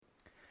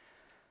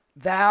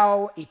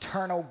Thou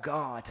eternal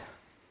God,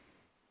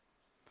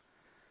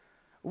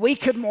 we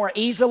could more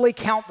easily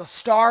count the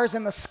stars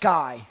in the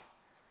sky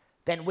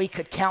than we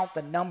could count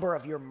the number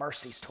of your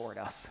mercies toward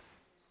us.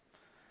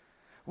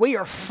 We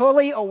are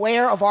fully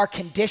aware of our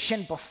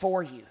condition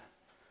before you.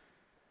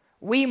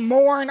 We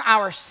mourn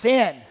our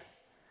sin,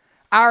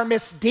 our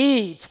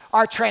misdeeds,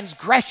 our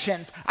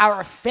transgressions, our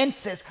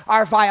offenses,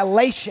 our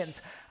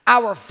violations,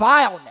 our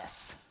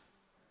vileness.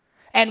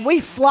 And we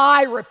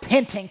fly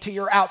repenting to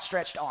your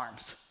outstretched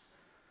arms.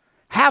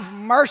 Have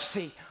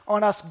mercy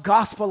on us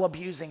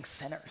gospel-abusing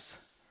sinners.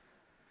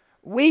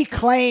 We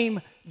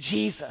claim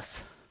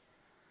Jesus,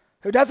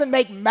 who doesn't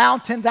make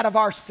mountains out of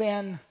our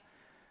sin,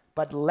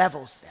 but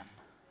levels them.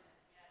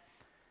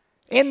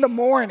 In the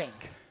morning,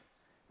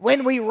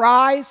 when we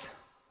rise,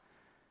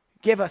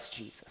 give us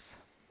Jesus.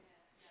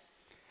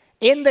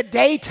 In the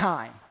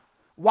daytime,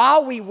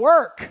 while we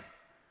work,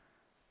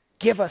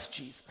 give us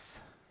Jesus.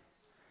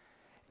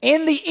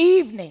 In the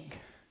evening,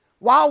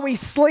 while we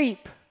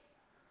sleep,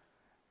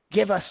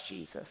 give us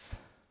Jesus.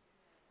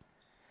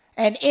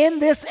 And in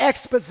this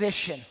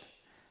exposition,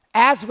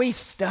 as we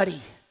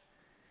study,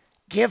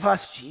 give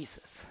us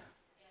Jesus.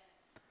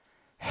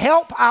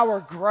 Help our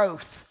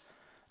growth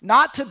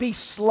not to be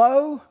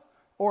slow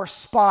or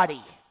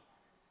spotty,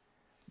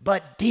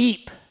 but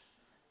deep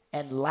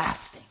and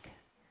lasting.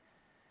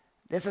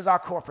 This is our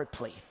corporate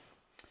plea.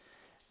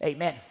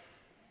 Amen.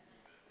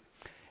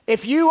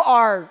 If you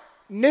are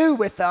new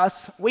with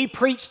us, we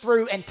preach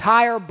through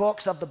entire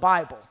books of the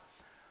Bible,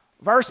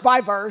 verse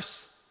by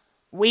verse,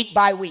 week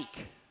by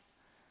week.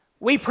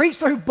 We preach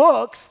through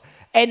books,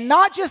 and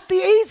not just the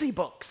easy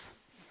books.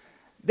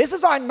 This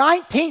is our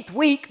 19th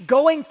week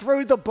going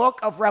through the book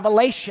of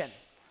Revelation.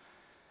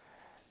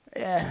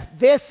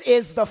 This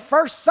is the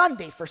first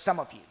Sunday for some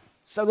of you.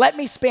 So let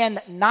me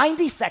spend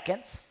 90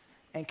 seconds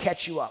and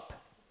catch you up.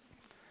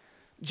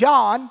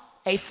 John,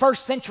 a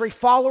first century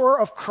follower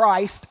of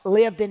Christ,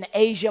 lived in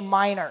Asia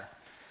Minor.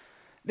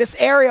 This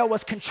area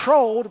was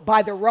controlled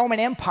by the Roman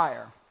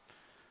Empire.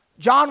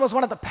 John was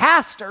one of the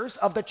pastors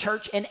of the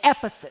church in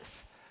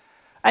Ephesus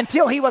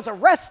until he was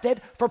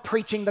arrested for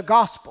preaching the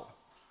gospel.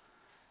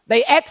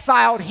 They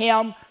exiled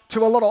him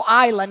to a little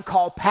island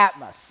called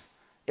Patmos.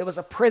 It was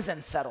a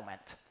prison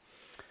settlement.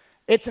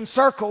 It's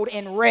encircled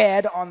in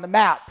red on the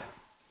map.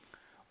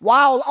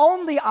 While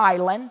on the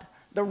island,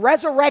 the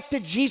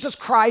resurrected Jesus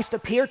Christ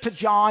appeared to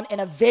John in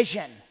a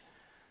vision.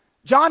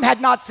 John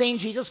had not seen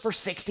Jesus for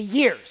 60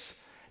 years.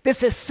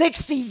 This is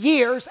 60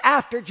 years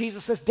after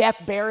Jesus'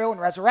 death, burial, and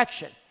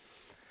resurrection.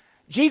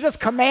 Jesus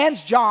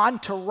commands John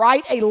to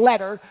write a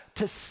letter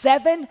to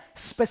 7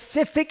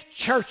 specific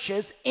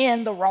churches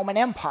in the Roman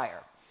Empire.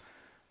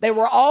 They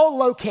were all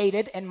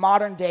located in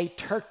modern-day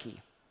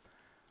Turkey.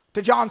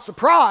 To John's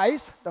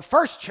surprise, the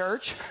first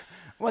church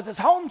was his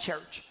home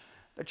church,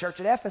 the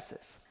church at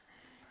Ephesus.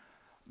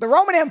 The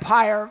Roman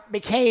Empire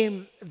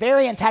became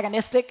very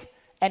antagonistic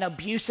and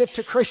abusive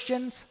to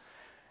Christians,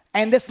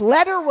 and this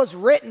letter was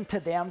written to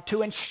them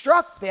to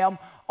instruct them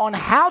on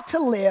how to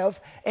live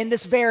in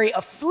this very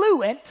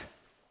affluent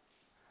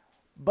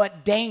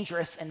but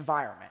dangerous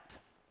environment.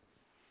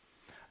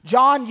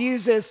 John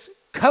uses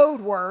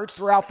code words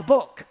throughout the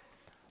book,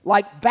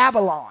 like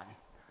Babylon.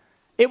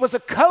 It was a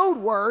code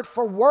word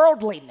for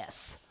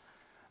worldliness.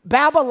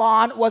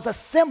 Babylon was a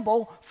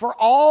symbol for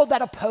all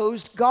that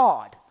opposed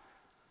God.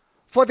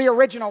 For the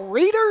original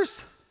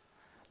readers,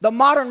 the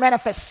modern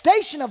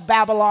manifestation of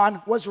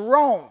Babylon was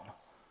Rome.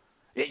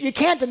 You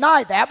can't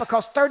deny that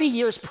because 30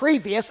 years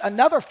previous,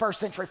 another first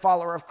century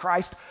follower of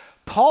Christ,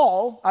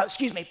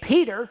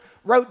 Peter,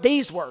 wrote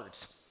these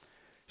words: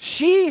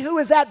 "She who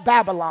is at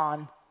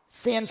Babylon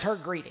sends her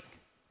greeting."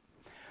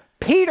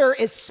 Peter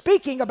is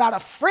speaking about a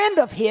friend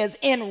of his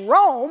in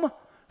Rome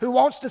who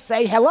wants to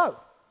say hello.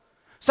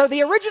 So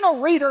the original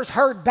readers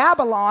heard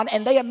Babylon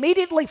and they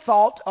immediately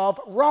thought of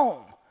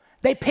Rome.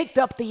 They picked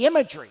up the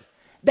imagery.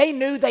 They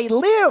knew they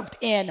lived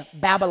in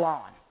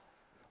Babylon.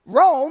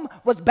 Rome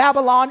was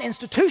Babylon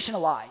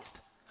institutionalized,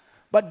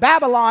 but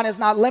Babylon is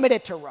not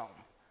limited to Rome.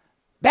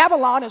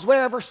 Babylon is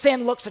wherever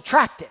sin looks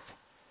attractive.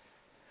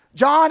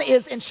 John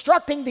is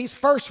instructing these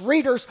first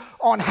readers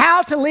on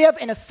how to live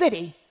in a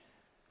city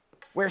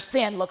where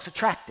sin looks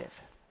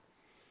attractive.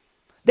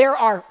 There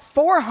are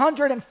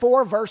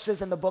 404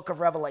 verses in the book of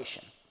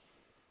Revelation.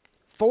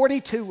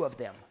 42 of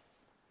them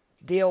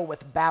deal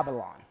with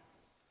Babylon.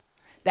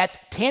 That's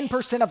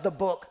 10% of the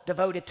book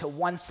devoted to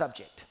one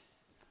subject,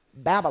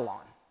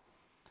 Babylon.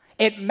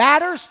 It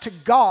matters to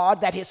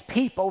God that his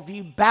people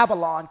view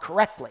Babylon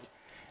correctly,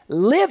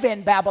 live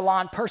in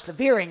Babylon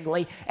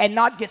perseveringly, and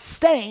not get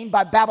stained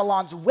by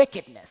Babylon's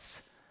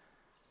wickedness.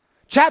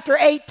 Chapter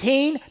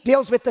 18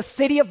 deals with the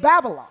city of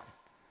Babylon.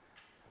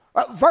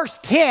 Verse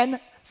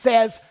 10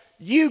 says,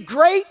 "You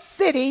great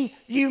city,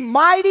 you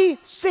mighty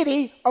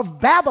city of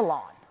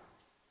Babylon."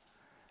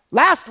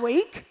 Last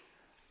week,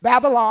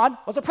 Babylon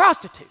was a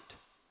prostitute.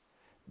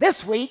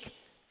 This week,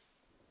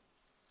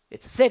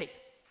 it's a city.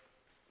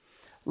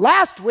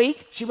 Last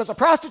week, she was a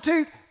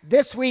prostitute.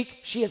 This week,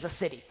 she is a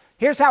city.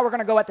 Here's how we're going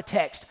to go at the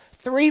text.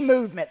 3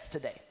 movements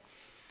today.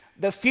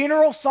 the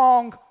funeral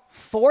song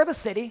for the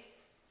city,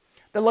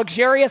 the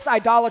luxurious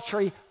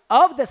idolatry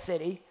of the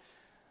city,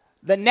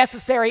 the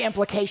necessary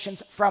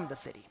implications from the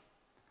city.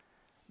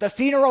 The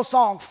funeral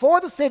song for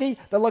the city,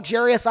 the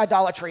luxurious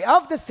idolatry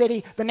of the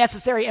city, the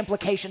necessary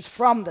implications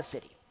from the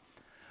city.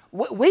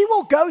 We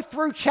will go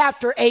through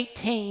chapter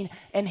 18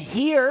 and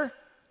hear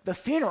the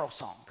funeral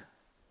song.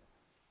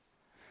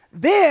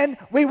 Then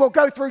we will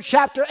go through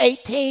chapter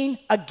 18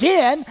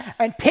 again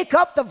and pick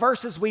up the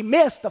verses we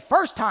missed the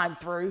first time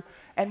through,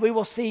 and we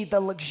will see the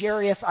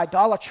luxurious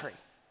idolatry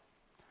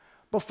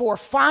before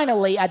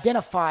finally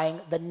identifying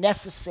the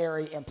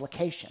necessary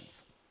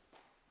implications.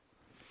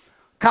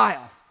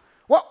 Kyle,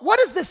 what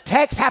does this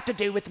text have to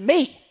do with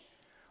me?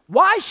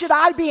 Why should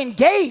I be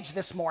engaged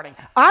this morning?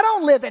 I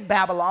don't live in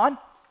Babylon.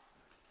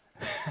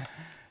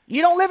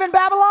 You don't live in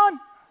Babylon?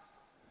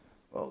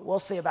 Well, we'll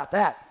see about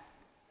that.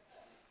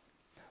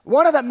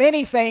 One of the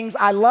many things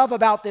I love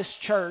about this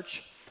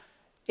church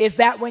is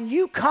that when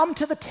you come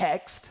to the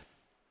text,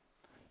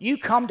 you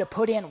come to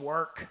put in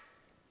work.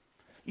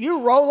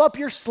 You roll up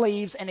your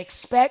sleeves and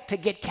expect to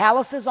get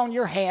calluses on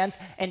your hands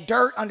and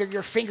dirt under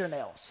your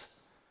fingernails.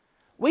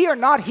 We are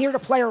not here to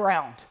play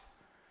around.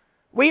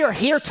 We are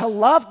here to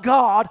love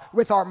God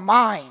with our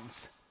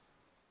minds.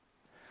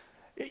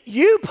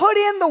 You put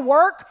in the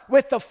work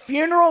with the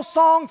funeral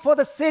song for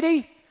the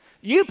city.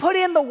 You put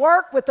in the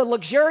work with the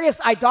luxurious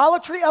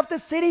idolatry of the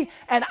city,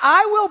 and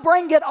I will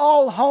bring it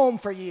all home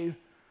for you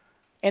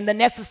in the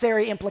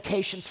necessary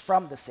implications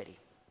from the city.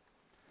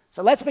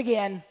 So let's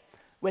begin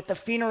with the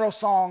funeral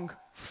song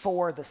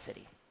for the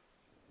city.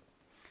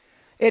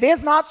 It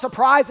is not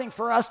surprising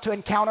for us to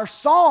encounter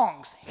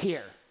songs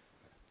here.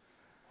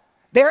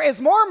 There is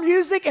more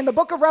music in the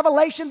book of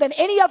Revelation than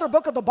any other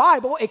book of the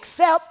Bible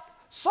except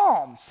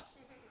Psalms.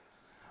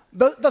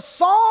 The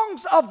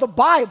songs of the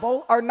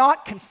Bible are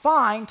not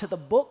confined to the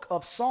book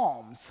of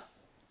Psalms.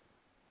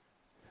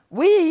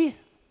 We,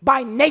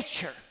 by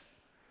nature,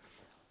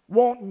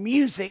 want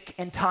music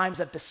in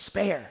times of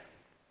despair.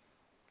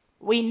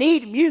 We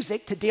need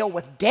music to deal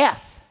with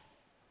death.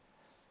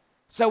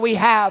 So we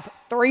have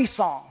 3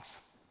 songs,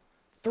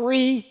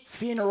 3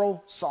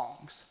 funeral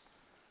songs.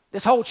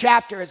 This whole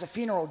chapter is a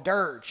funeral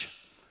dirge.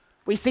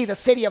 We see the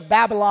city of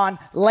Babylon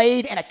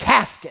laid in a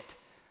casket,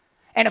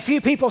 and a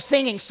few people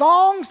singing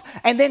songs,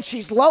 and then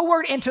she's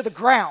lowered into the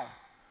ground.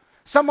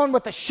 Someone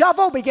with a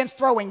shovel begins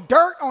throwing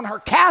dirt on her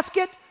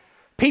casket.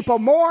 People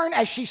mourn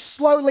as she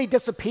slowly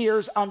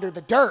disappears under the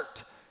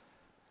dirt.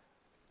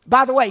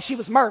 By the way, she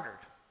was murdered.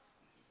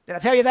 Did I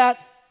tell you that?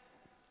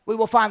 We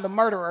will find the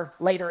murderer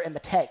later in the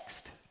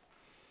text.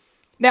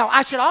 Now,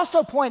 I should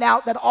also point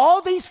out that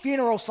all these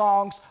funeral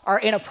songs are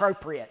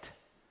inappropriate.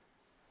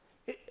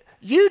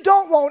 You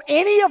don't want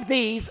any of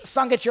these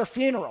sung at your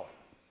funeral.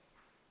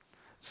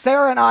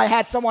 Sarah and I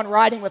had someone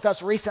riding with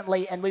us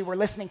recently, and we were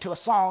listening to a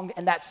song,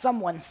 and that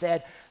someone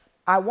said,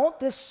 "I want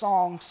this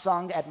song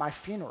sung at my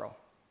funeral."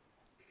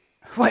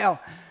 Well,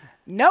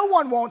 no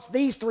one wants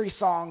these 3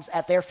 songs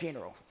at their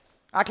funeral.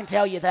 I can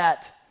tell you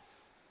that.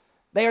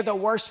 They are the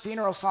worst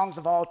funeral songs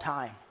of all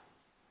time.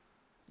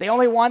 The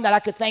only one that I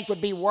could think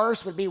would be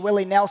worse would be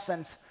Willie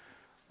Nelson's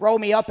 "Roll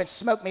Me Up and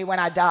Smoke Me When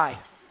I Die."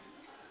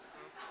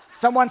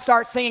 Someone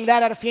starts singing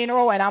that at a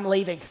funeral, and I'm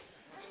leaving.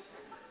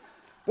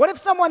 What if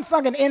someone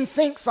sung an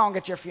NSYNC song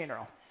at your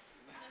funeral?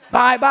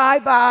 Bye, bye,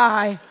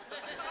 bye.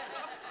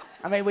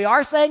 I mean, we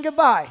are saying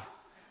goodbye,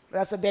 but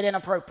that's a bit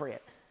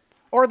inappropriate.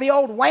 Or the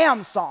old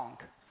Wham song.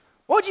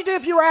 What would you do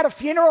if you were at a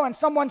funeral and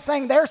someone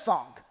sang their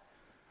song?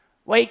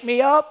 Wake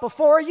me up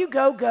before you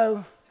go,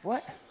 go.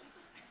 What?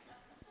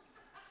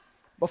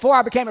 Before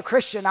I became a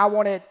Christian, I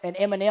wanted an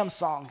Eminem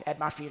song at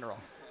my funeral.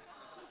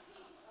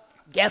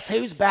 Guess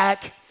who's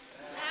back?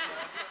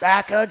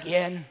 Back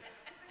again.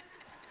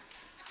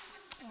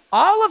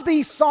 All of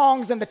these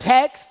songs in the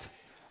text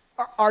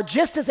are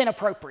just as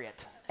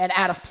inappropriate and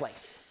out of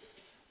place.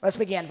 Let's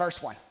begin, verse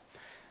 1.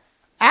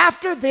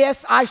 After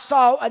this, I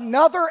saw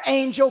another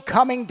angel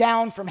coming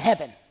down from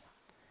heaven,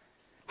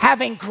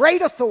 having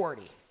great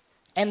authority,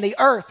 and the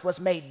earth was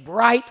made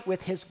bright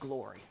with his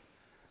glory.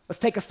 Let's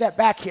take a step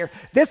back here.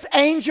 This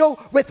angel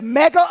with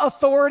mega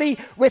authority,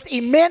 with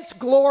immense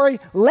glory,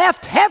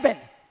 left heaven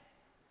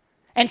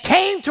and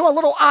came to a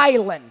little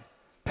island,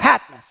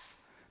 Patmos,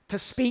 to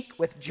speak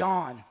with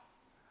John.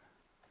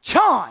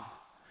 John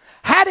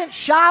hadn't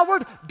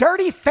showered,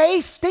 dirty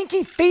face,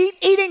 stinky feet,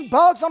 eating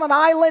bugs on an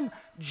island.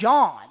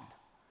 John.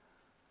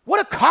 What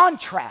a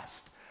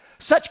contrast.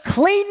 Such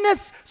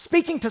cleanness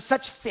speaking to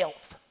such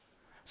filth.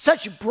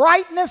 Such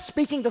brightness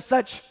speaking to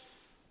such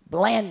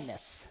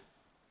blandness.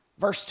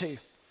 Verse 2.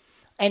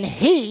 And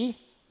he,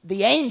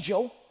 the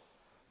angel,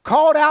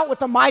 called out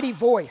with a mighty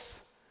voice,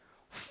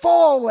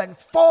 "Fallen,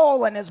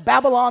 fallen is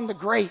Babylon the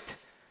Great.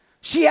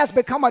 She has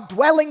become a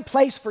dwelling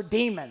place for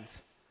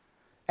demons,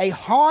 a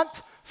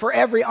haunt for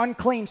every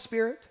unclean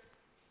spirit,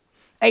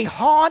 a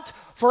haunt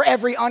for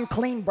every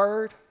unclean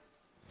bird,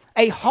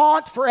 a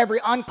haunt for every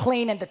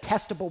unclean and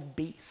detestable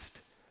beast."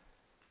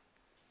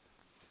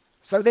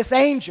 So this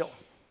angel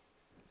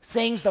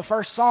sings the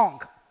first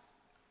song.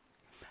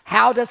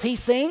 How does he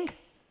sing?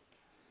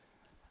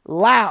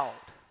 loud.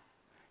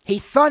 He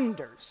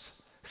thunders,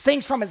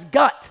 sings from his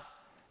gut,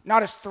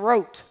 not his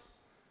throat.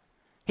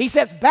 He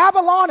says,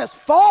 Babylon has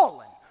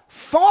fallen,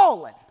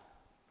 fallen.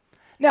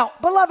 Now,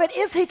 beloved,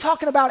 is he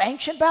talking about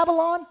ancient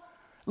Babylon?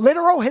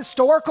 Literal,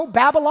 historical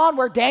Babylon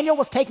where Daniel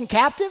was taken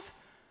captive?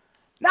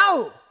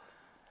 No.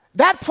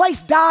 That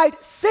place died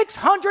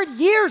 600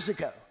 years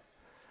ago.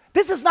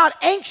 This is not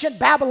ancient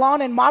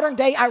Babylon in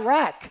modern-day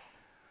Iraq.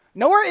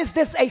 Nor is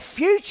this a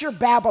future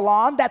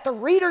Babylon that the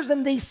readers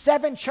in these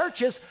 7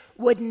 churches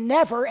would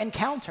never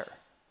encounter.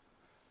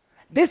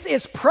 This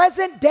is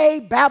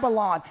present-day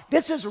Babylon.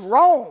 This is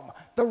Rome,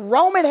 the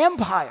Roman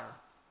Empire.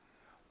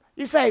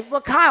 You say,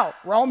 well, Kyle,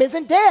 Rome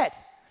isn't dead.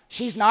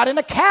 She's not in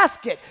a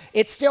casket.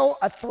 It's still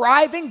a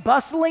thriving,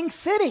 bustling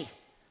city.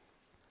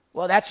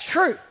 Well, that's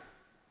true.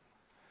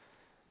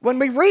 When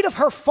we read of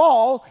her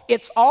fall,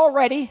 it's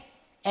already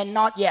and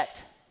not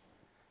yet.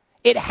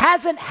 It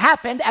hasn't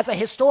happened as a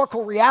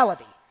historical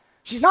reality.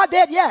 She's not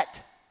dead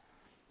yet,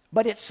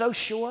 but it's so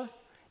sure,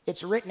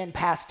 it's written in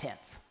past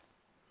tense.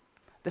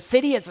 The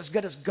city is as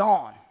good as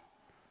gone.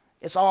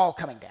 It's all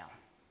coming down.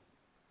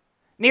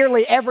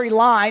 Nearly every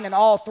line in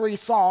all 3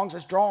 songs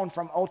is drawn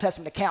from Old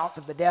Testament accounts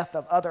of the death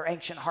of other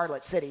ancient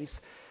harlot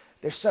cities.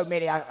 There's so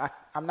many, I'm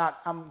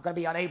going to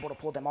be unable to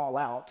pull them all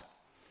out.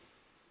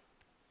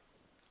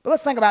 But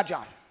let's think about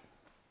John.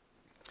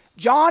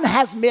 John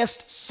has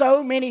missed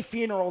so many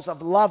funerals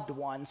of loved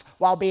ones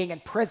while being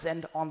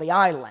imprisoned on the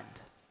island.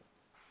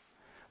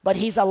 But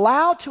he's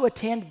allowed to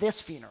attend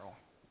this funeral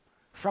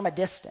from a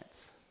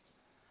distance.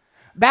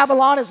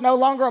 Babylon is no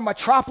longer a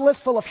metropolis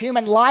full of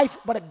human life,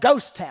 but a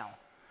ghost town,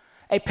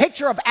 a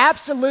picture of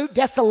absolute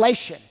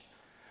desolation,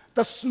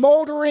 the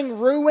smoldering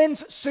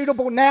ruins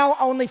suitable now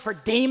only for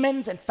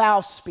demons and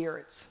foul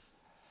spirits.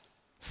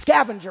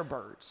 Scavenger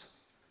birds,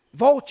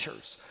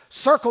 vultures,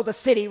 circle the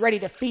city ready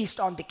to feast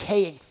on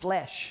decaying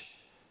flesh.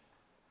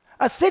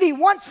 A city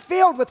once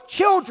filled with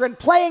children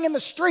playing in the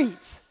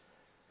streets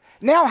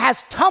now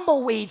has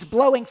tumbleweeds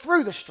blowing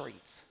through the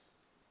streets.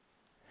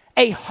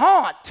 A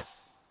haunt,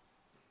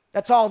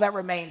 that's all that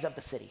remains of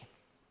the city.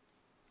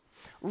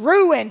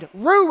 Ruined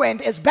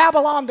is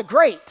Babylon the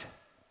Great.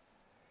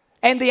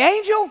 And the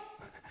angel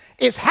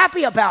is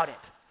happy about it,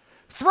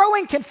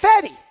 throwing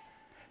confetti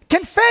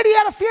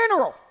at a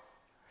funeral.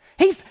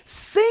 He's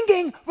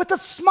singing with a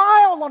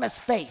smile on his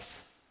face.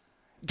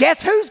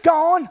 Guess who's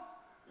gone?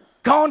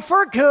 Gone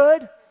for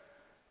good.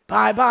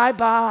 Bye, bye,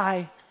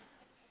 bye.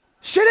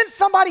 Shouldn't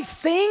somebody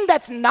sing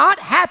that's not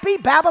happy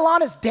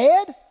Babylon is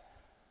dead?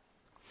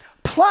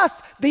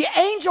 Plus, the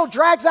angel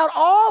drags out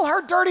all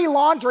her dirty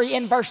laundry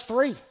in verse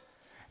 3,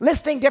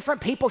 listing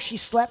different people she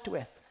slept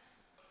with.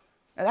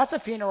 Now, that's a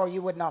funeral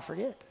you would not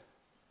forget.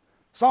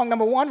 Song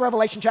number 1,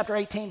 Revelation chapter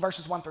 18,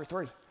 verses 1 through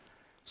 3.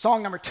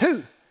 Song number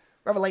 2,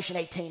 Revelation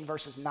 18,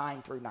 verses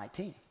 9 through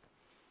 19.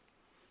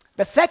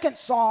 The second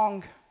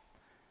song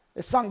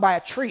is sung by a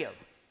trio.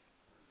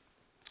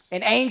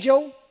 An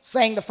angel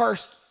sang the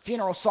first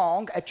funeral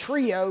song. A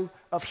trio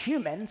of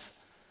humans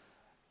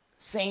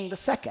sing the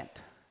second.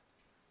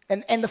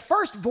 And the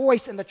first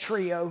voice in the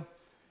trio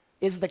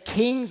is the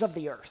kings of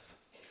the earth.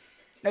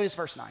 Notice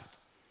verse 9.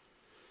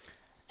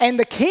 And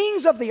the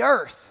kings of the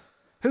earth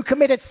who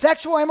committed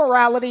sexual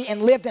immorality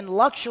and lived in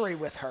luxury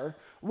with her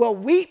will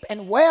weep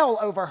and wail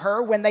over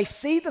her when they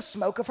see the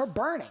smoke of her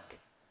burning.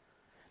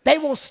 They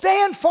will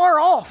stand far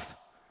off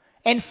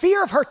in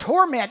fear of her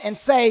torment and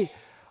say,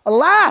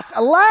 Alas,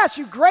 alas,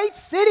 you great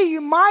city,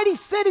 you mighty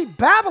city,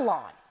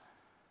 Babylon.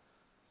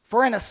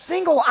 For in a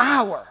single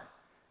hour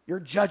your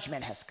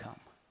judgment has come.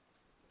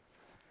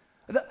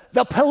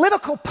 The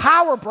political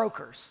power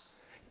brokers,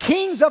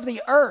 kings of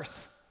the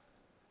earth,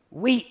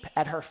 weep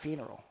at her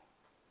funeral.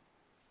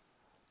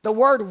 The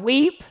word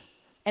weep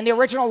in the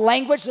original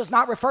language does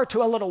not refer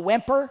to a little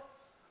whimper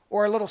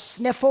or a little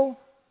sniffle.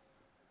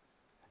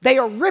 They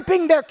are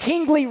ripping their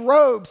kingly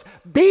robes,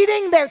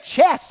 beating their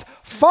chest,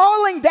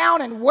 falling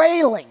down and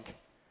wailing.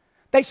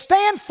 They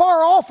stand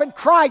far off and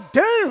cry,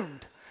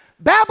 doomed.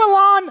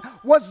 Babylon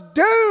was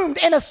doomed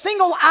in a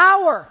single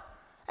hour.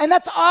 And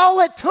that's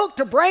all it took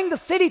to bring the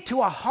city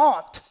to a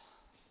haunt.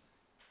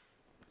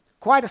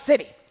 Quite a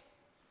city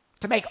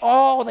to make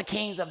all the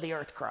kings of the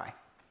earth cry.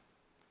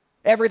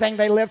 Everything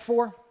they lived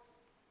for,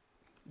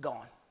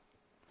 gone.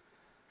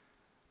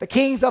 The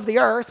kings of the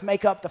earth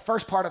make up the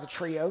first part of the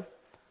trio.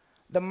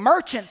 The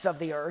merchants of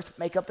the earth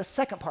make up the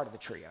second part of the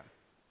trio.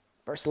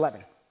 Verse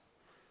 11.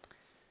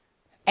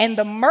 And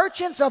the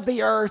merchants of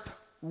the earth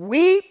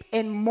weep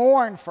and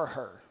mourn for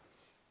her,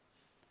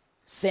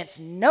 since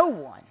no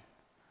one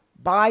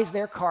buys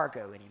their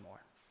cargo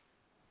anymore.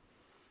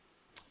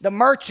 The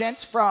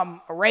merchants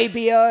from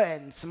Arabia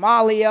and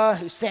Somalia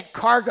who sent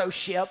cargo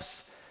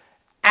ships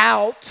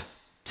out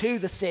to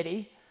the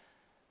city,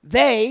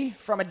 they,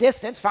 from a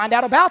distance, find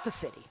out about the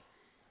city.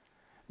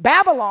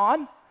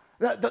 Babylon,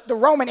 the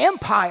Roman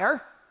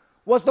Empire,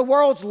 was the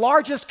world's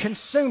largest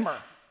consumer.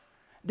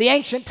 The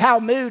ancient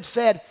Talmud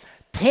said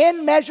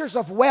 10 measures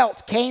of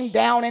wealth came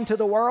down into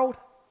the world.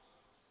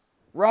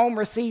 Rome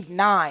received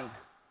 9.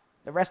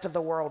 The rest of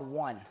the world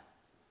 1.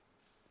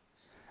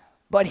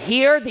 But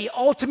here, the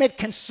ultimate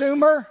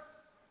consumer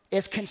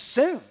is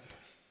consumed.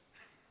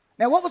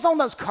 Now, what was on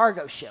those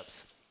cargo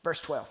ships? Verse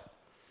 12.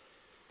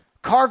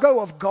 Cargo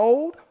of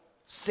gold,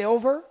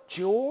 silver,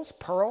 jewels,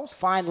 pearls,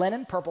 fine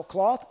linen, purple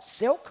cloth,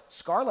 silk,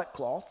 scarlet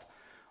cloth,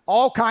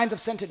 all kinds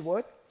of scented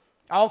wood,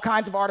 all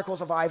kinds of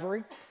articles of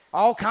ivory,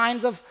 all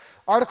kinds of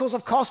articles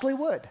of costly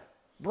wood,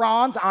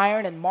 bronze,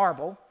 iron, and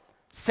marble,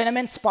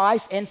 cinnamon,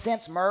 spice,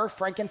 incense, myrrh,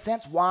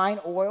 frankincense, wine,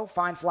 oil,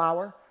 fine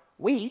flour,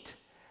 wheat,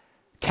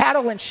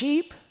 cattle and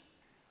sheep,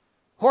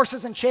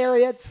 horses and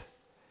chariots,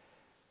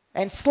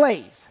 and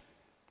slaves.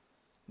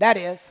 That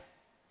is,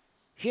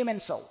 human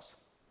souls.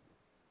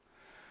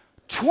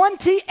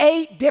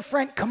 28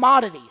 different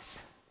commodities.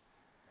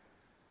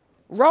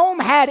 Rome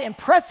had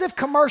impressive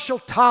commercial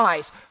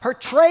ties. Her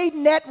trade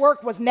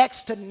network was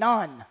next to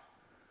none.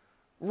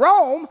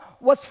 Rome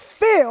was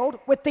filled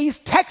with these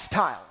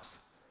textiles.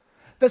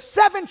 The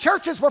 7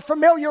 churches were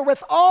familiar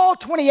with all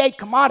 28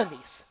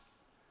 commodities.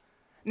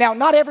 Now,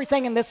 not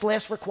everything in this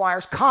list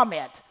requires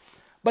comment,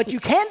 but you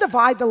can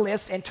divide the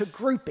list into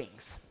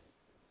groupings.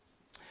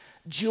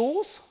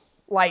 Jewels,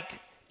 like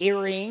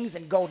earrings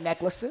and gold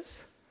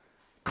necklaces.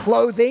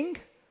 Clothing,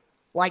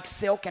 like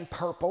silk and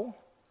purple.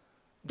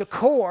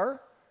 Decor,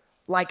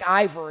 like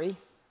ivory,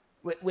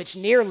 which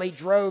nearly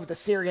drove the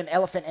Syrian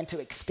elephant into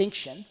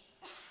extinction.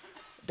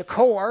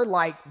 Decor,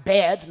 like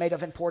beds made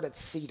of imported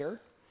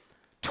cedar.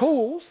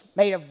 Tools,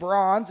 made of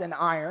bronze and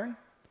iron.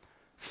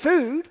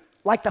 Food,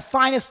 like the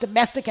finest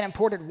domestic and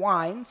imported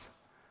wines.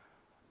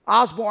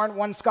 Osborne,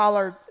 one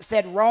scholar,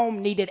 said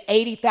Rome needed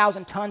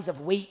 80,000 tons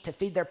of wheat to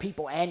feed their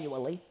people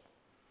annually.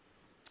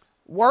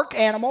 Work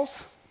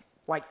animals,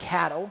 like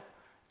cattle.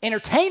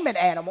 Entertainment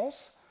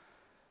animals,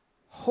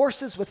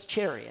 horses with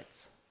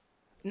chariots.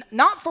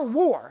 Not for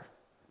war,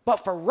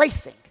 but for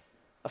racing,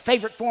 a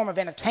favorite form of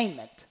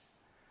entertainment.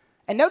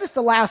 And notice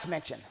the last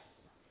mention,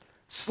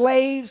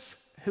 slaves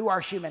who are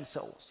human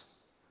souls.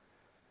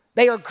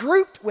 They are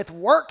grouped with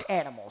work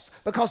animals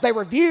because they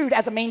were viewed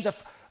as a means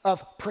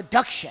of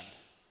production.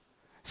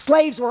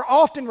 Slaves were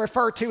often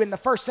referred to in the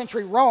first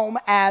century Rome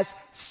as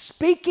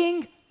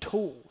speaking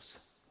tools.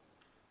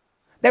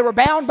 They were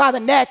bound by the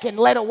neck and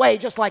led away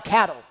just like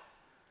cattle.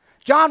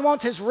 John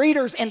wants his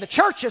readers in the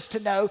churches to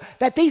know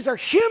that these are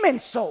human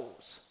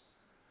souls.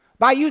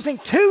 By using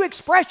 2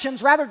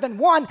 expressions rather than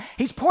one,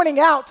 he's pointing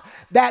out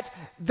that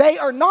they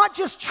are not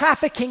just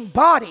trafficking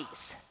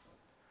bodies,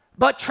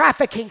 but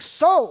trafficking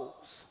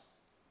souls.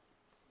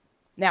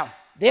 Now,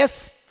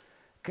 this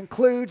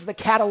concludes the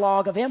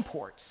catalog of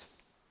imports.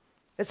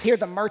 Let's hear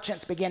the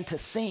merchants begin to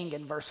sing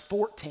in verse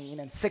 14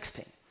 and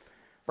 16.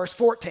 Verse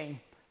 14,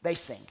 they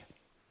sing.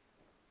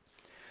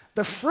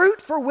 The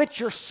fruit for which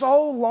your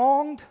soul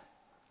longed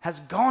has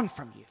gone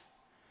from you,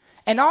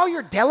 and all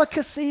your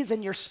delicacies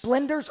and your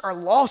splendors are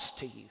lost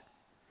to you,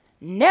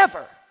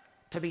 never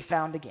to be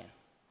found again.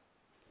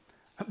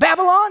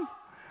 Babylon,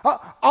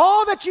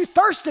 all that you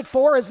thirsted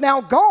for is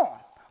now gone.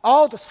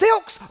 All the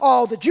silks,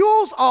 all the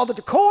jewels, all the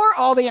decor,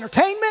 all the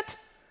entertainment,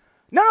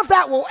 none of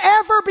that will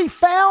ever be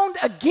found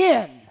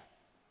again.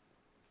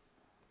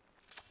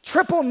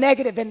 Triple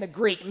negative in the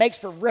Greek makes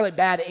for really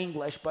bad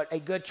English, but a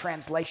good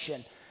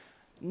translation.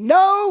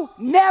 No,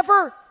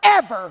 never,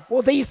 ever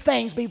will these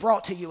things be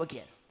brought to you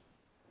again.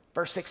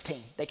 Verse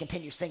 16, they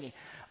continue singing.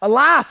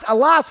 Alas,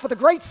 alas, for the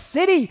great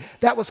city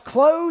that was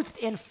clothed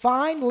in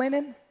fine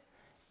linen,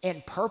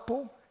 in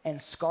purple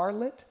and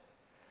scarlet,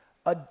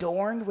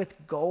 adorned with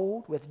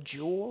gold, with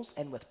jewels,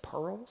 and with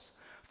pearls.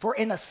 For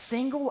in a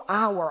single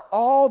hour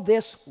all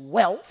this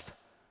wealth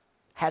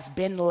has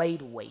been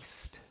laid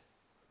waste.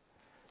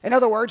 In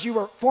other words, you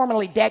were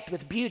formerly decked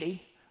with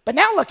beauty, but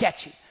now look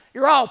at you.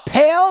 You're all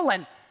pale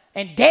and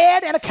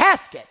dead in a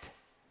casket.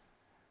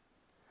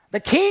 The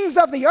kings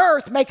of the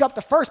earth make up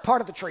the first part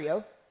of the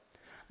trio.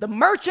 The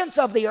merchants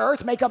of the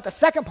earth make up the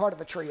second part of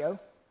the trio.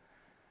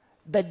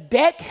 The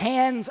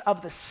deckhands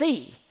of the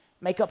sea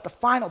make up the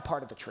final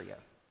part of the trio.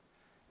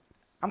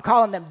 I'm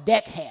calling them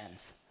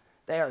deckhands.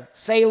 They are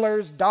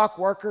sailors, dock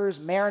workers,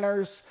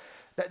 mariners,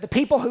 the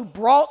people who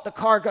brought the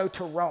cargo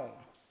to Rome.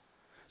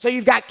 So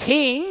you've got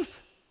kings,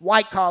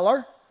 white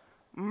collar,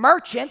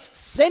 merchants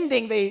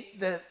sending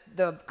the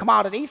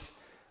commodities,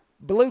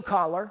 blue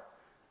collar,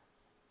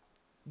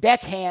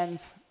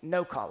 deckhands,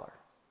 no collar.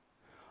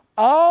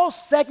 All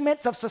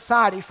segments of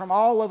society from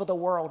all over the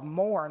world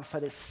mourn for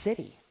this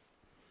city.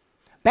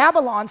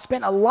 Babylon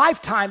spent a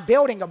lifetime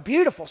building a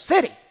beautiful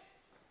city,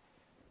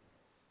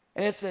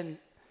 and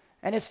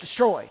it's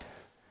destroyed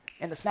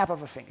in the snap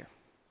of a finger.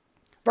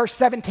 Verse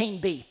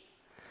 17b.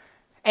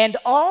 And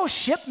all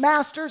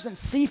shipmasters and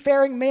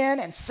seafaring men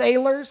and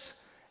sailors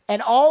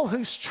and all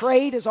whose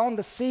trade is on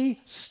the sea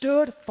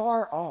stood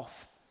far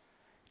off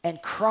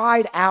and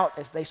cried out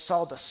as they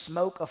saw the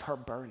smoke of her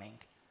burning.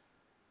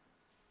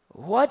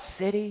 What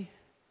city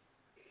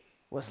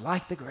was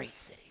like the great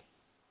city?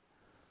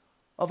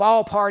 Of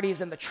all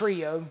parties in the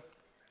trio,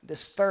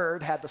 this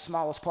third had the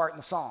smallest part in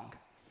the song.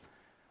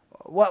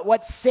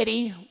 What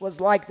city was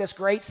like this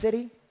great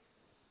city?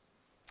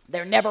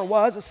 There never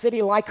was a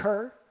city like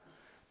her.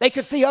 They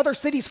could see other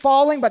cities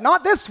falling, but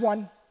not this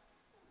one.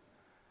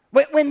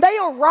 When they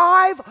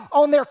arrive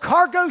on their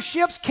cargo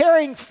ships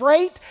carrying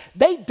freight,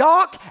 they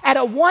dock at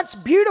a once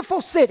beautiful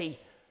city,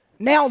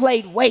 now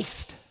laid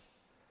waste.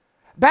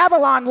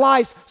 Babylon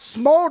lies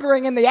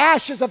smoldering in the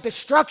ashes of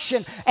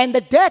destruction, and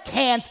the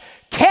deckhands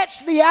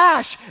catch the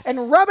ash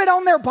and rub it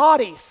on their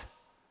bodies.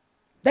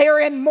 They are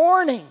in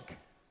mourning.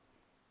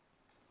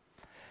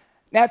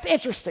 Now it's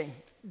interesting.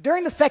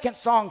 During the second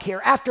song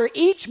here, after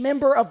each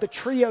member of the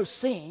trio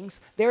sings,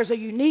 there's a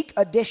unique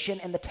addition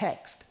in the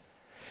text.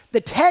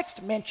 The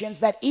text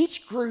mentions that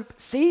each group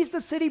sees the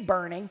city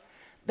burning,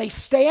 they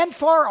stand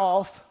far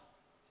off,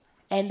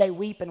 and they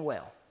weep and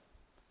wail.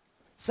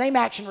 Same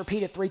action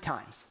repeated 3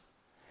 times.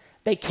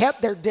 They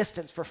kept their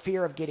distance for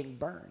fear of getting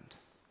burned.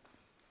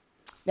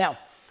 Now,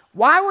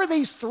 why were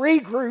these 3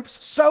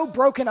 groups so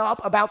broken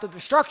up about the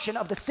destruction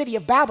of the city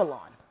of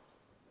Babylon?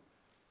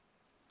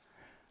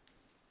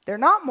 They're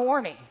not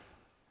mourning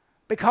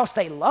because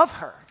they love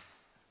her.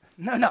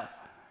 No.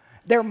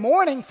 They're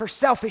mourning for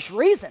selfish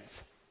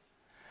reasons.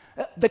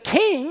 The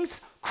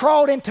kings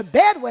crawled into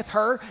bed with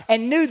her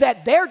and knew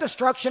that their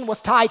destruction was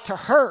tied to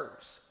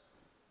hers.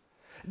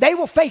 They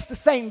will face the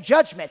same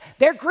judgment.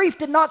 Their grief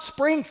did not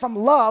spring from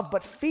love,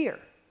 but fear.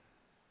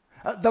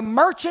 The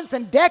merchants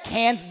and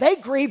deckhands, they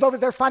grieve over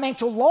their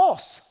financial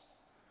loss.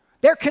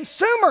 Their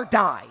consumer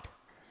died.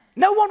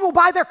 No one will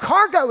buy their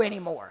cargo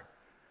anymore.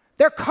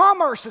 Their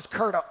commerce is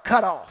cut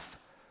off.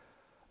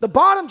 The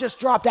bottom just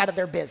dropped out of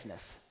their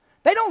business.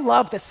 They don't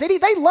love the city.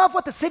 They love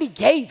what the city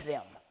gave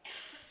them.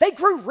 They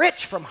grew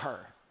rich from her.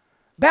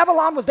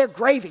 Babylon was their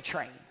gravy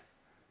train.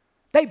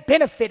 They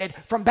benefited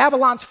from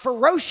Babylon's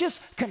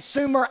ferocious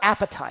consumer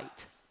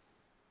appetite,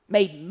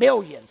 made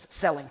millions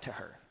selling to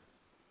her.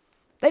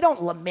 They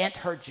don't lament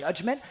her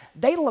judgment.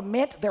 They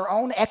lament their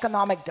own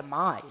economic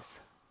demise.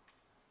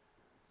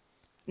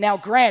 Now,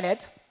 granted,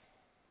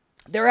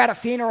 they're at a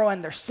funeral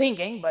and they're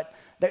singing, but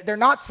they're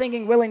not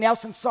singing Willie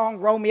Nelson's song,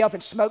 Roll Me Up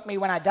and Smoke Me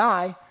When I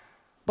Die,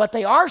 but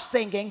they are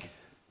singing,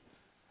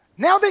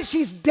 now that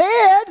she's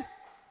dead,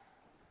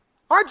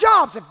 our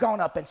jobs have gone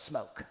up in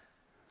smoke.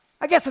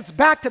 I guess it's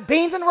back to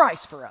beans and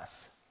rice for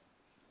us.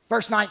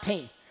 Verse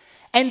 19.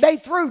 And they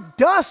threw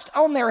dust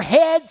on their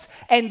heads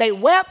and they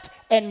wept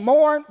and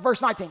mourned.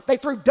 Verse 19. They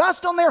threw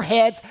dust on their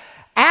heads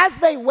as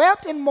they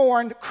wept and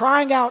mourned,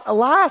 crying out,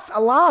 Alas,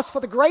 alas, for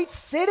the great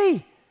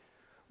city,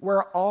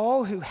 where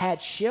all who had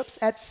ships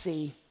at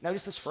sea,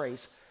 notice this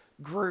phrase,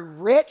 grew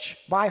rich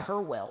by her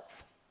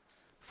wealth,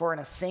 for in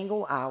a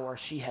single hour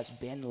she has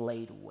been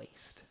laid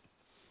waste.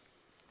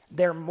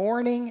 Their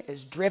mourning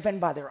is driven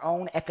by their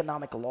own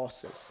economic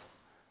losses.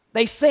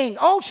 They sing,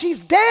 oh,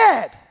 she's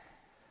dead.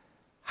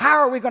 How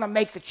are we going to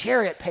make the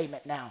chariot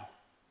payment now?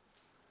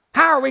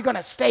 How are we going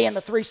to stay in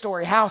the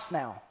 3-story house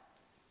now?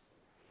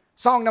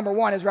 Song number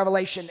 1 is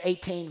Revelation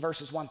 18,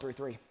 verses 1 through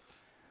 3.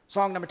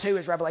 Song number 2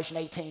 is Revelation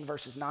 18,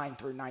 verses 9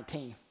 through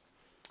 19.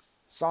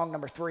 Song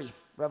number 3,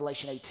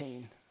 Revelation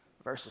 18,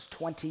 verses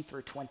 20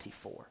 through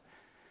 24.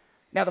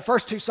 Now, the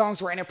first 2 songs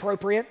were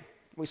inappropriate.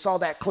 We saw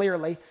that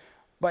clearly,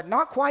 but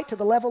not quite to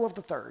the level of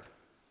the third.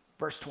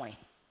 Verse 20.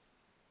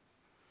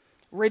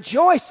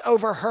 Rejoice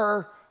over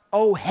her,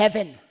 O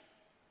heaven,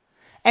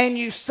 and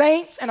you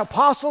saints and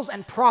apostles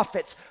and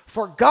prophets,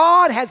 for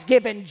God has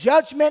given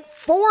judgment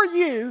for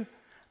you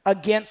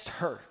against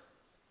her.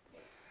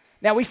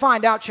 Now we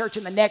find out, church,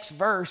 in the next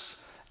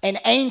verse, an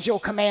angel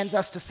commands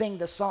us to sing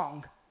this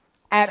song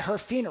at her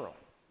funeral.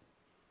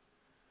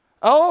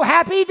 Oh,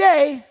 happy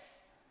day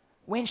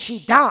when she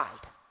died.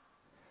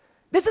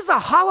 This is a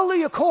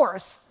hallelujah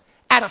chorus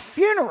at a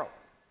funeral.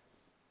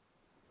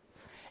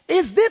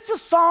 Is this a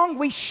song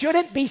we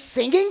shouldn't be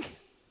singing?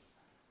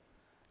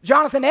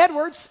 Jonathan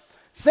Edwards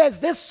says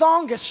this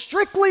song is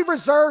strictly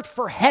reserved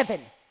for heaven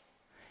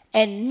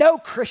and no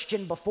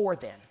Christian before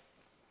then.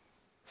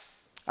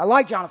 I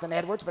like Jonathan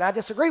Edwards, but I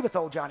disagree with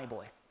old Johnny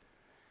Boy.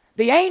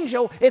 The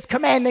angel is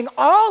commanding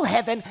all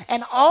heaven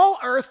and all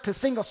earth to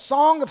sing a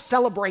song of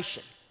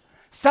celebration.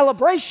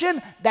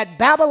 Celebration that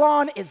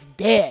Babylon is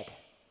dead.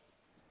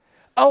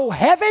 Oh,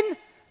 heaven,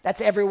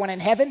 that's everyone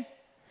in heaven.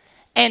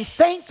 And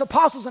saints,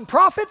 apostles, and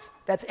prophets,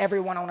 that's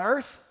everyone on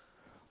earth.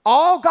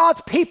 All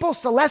God's people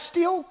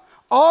celestial,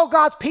 all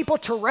God's people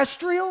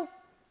terrestrial.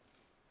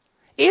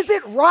 Is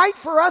it right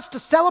for us to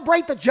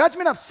celebrate the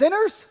judgment of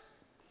sinners?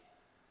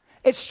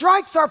 It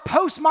strikes our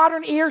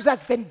postmodern ears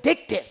as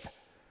vindictive.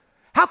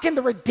 How can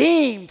the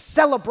redeemed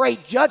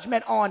celebrate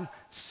judgment on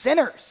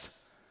sinners?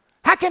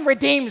 How can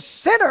redeemed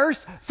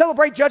sinners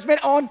celebrate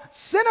judgment on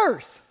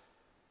sinners?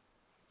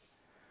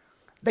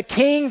 The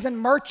kings and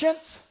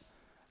merchants,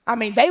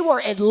 they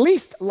were at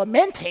least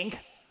lamenting,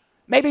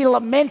 maybe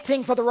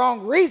lamenting for the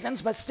wrong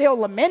reasons, but still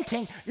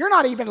lamenting. You're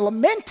not even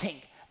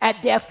lamenting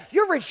at death,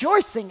 you're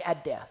rejoicing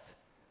at death.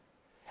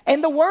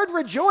 And the word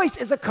rejoice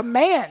is a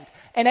command,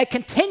 and a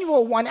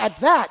continual one at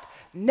that.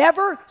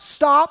 Never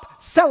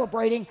stop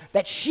celebrating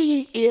that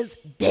she is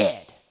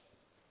dead.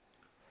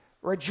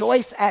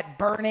 Rejoice at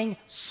burning,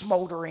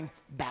 smoldering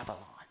Babylon.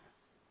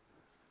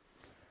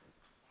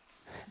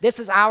 This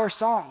is our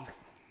song.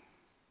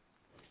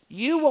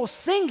 you will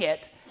sing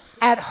it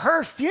at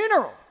her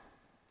funeral.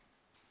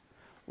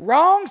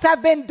 Wrongs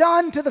have been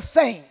done to the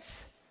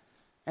saints,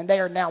 and they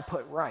are now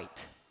put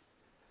right.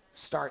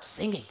 Start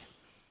singing.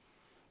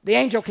 The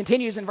angel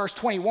continues in verse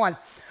 21.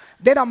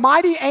 Then a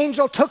mighty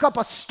angel took up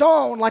a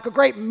stone like a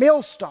great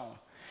millstone,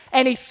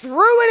 and he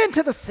threw it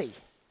into the sea,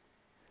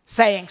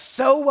 saying,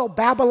 so will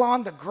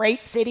Babylon, the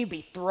great city,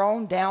 be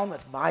thrown down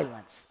with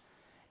violence,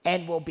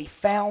 and will be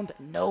found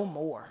no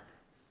more.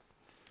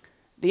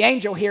 The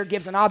angel here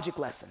gives an object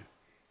lesson.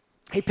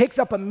 He picks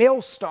up a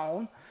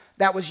millstone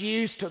that was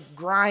used to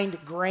grind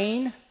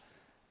grain.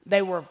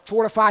 They were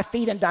 4 to 5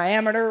 feet in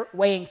diameter,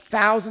 weighing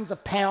thousands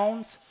of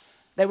pounds.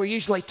 They were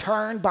usually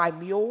turned by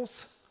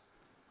mules.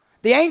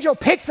 The angel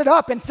picks it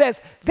up and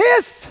says,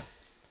 this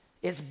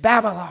is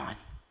Babylon.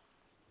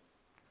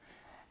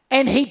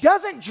 And he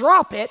doesn't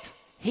drop it,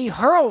 he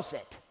hurls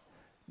it.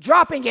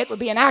 Dropping it would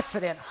be an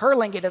accident.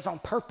 Hurling it is on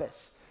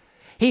purpose.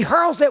 He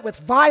hurls it with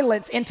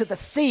violence into the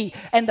sea,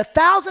 and the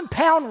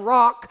 1,000-pound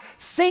rock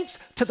sinks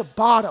to the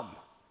bottom.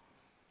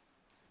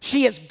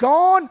 She is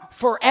gone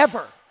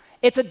forever.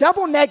 It's a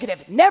double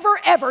negative, never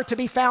ever to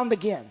be found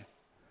again.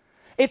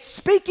 It's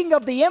speaking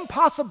of the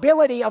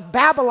impossibility of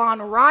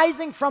Babylon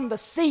rising from the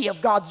sea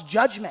of God's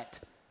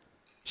judgment.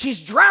 She's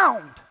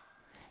drowned,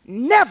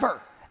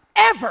 never,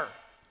 ever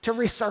to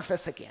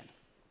resurface again.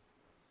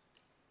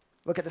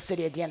 Look at the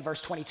city again,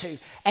 verse 22.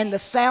 And the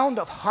sound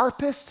of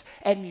harpists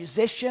and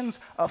musicians,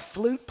 of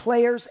flute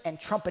players and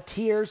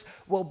trumpeters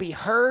will be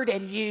heard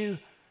in you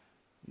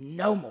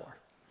no more.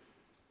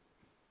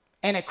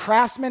 And a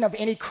craftsman of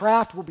any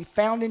craft will be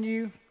found in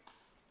you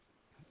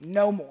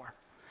no more.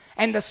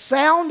 And the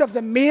sound of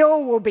the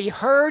mill will be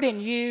heard in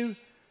you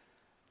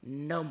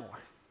no more.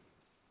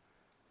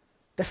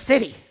 The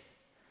city,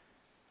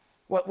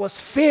 what was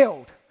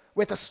filled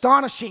with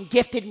astonishing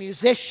gifted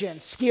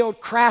musicians, skilled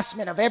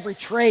craftsmen of every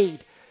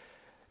trade,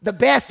 the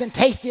best and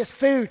tastiest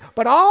food,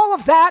 but all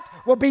of that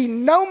will be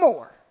no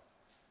more.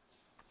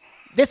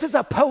 This is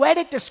a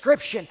poetic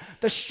description.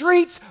 The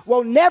streets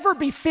will never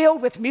be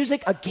filled with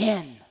music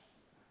again.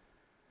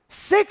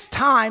 6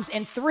 times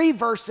in 3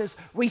 verses,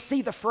 we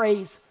see the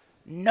phrase,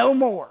 no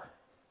more.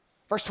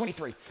 Verse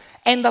 23,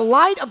 and the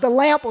light of the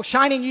lamp will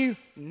shine in you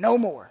no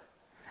more.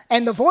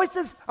 And the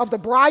voices of the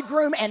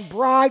bridegroom and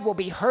bride will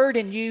be heard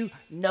in you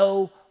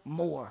no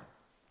more.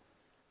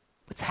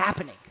 What's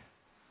happening?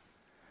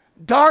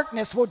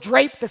 Darkness will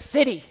drape the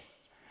city.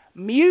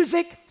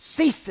 Music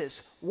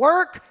ceases.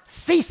 Work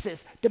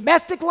ceases.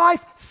 Domestic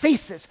life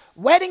ceases.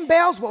 Wedding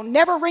bells will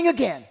never ring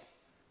again.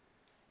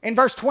 In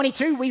verse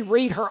 22, we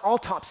read her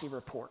autopsy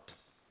report.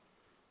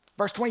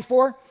 Verse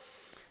 24,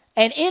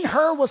 and in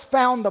her was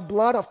found the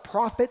blood of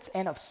prophets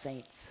and of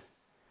saints,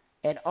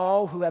 and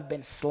all who have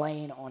been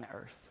slain on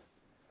earth.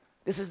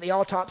 This is the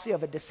autopsy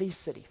of a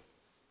deceased city.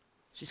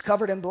 She's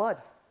covered in blood,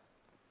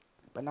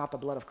 but not the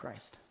blood of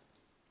Christ.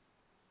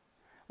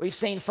 We've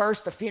seen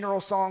first the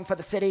funeral song for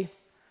the city,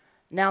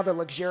 now the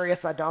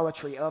luxurious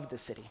idolatry of the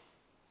city.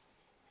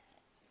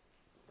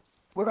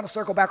 We're going to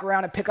circle back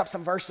around and pick up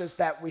some verses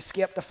that we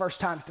skipped the first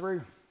time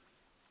through.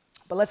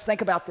 But let's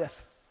think about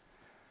this.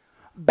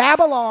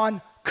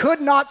 Babylon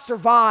could not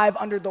survive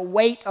under the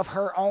weight of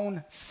her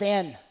own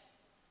sin.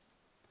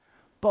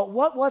 But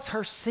what was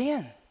her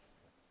sin?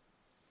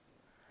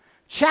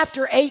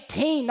 Chapter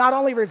 18 not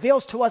only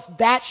reveals to us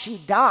that she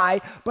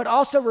died, but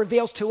also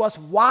reveals to us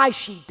why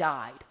she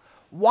died,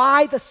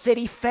 why the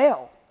city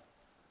fell.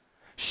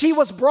 She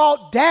was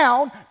brought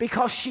down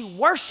because she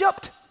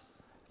worshiped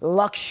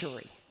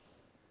luxury.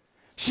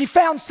 She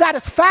found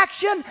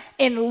satisfaction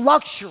in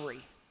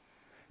luxury.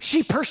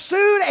 She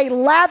pursued a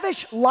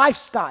lavish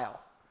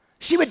lifestyle.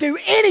 She would do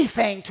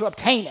anything to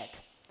obtain it.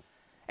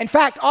 In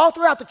fact, all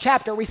throughout the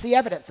chapter, we see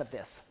evidence of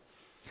this.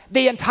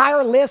 The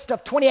entire list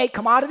of 28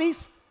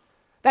 commodities,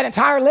 that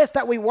entire list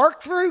that we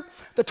worked through,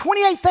 the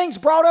 28 things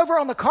brought over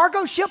on the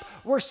cargo ship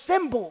were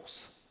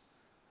symbols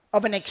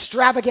of an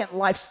extravagant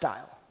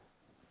lifestyle.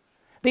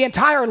 The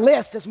entire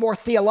list is more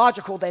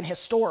theological than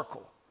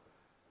historical.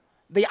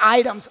 The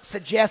items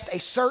suggest a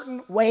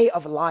certain way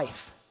of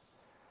life.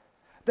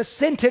 The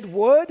scented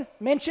wood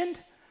mentioned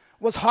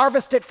was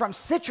harvested from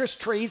citrus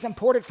trees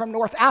imported from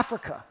North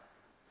Africa.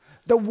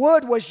 The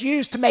wood was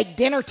used to make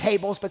dinner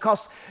tables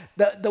because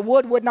the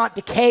wood would not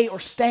decay or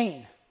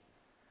stain.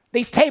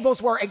 These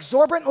tables were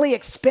exorbitantly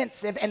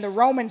expensive, and the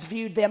Romans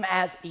viewed them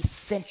as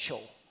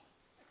essential.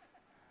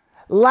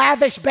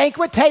 Lavish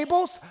banquet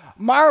tables,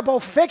 marble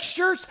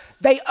fixtures,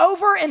 they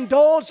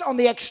overindulged on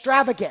the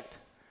extravagant.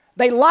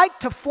 They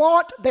liked to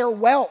flaunt their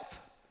wealth.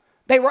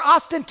 They were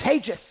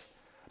ostentatious,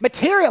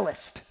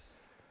 materialist.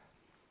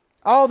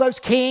 All those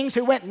kings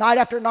who went night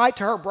after night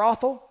to her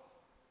brothel,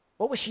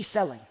 what was she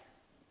selling?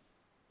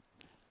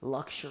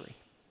 Luxury.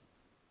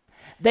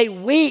 They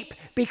weep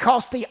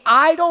because the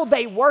idol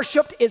they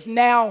worshiped is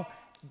now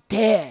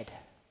dead.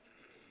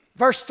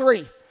 Verse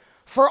 3,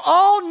 for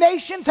all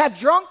nations have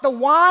drunk the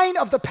wine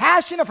of the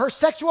passion of her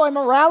sexual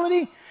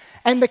immorality,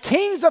 and the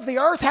kings of the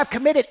earth have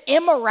committed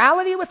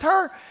immorality with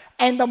her,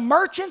 and the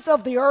merchants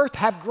of the earth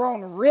have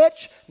grown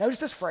rich, notice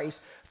this phrase,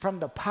 from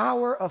the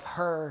power of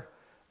her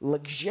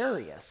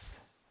luxurious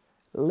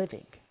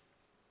living.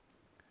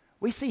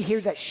 We see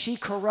here that she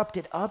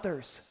corrupted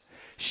others.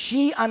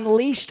 She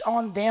unleashed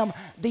on them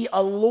the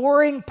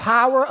alluring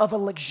power of a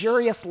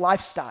luxurious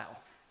lifestyle.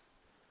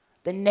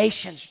 The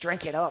nations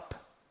drank it up.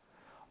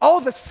 Oh,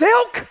 the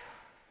silk,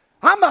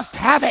 I must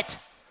have it.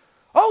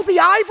 Oh, the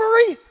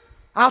ivory,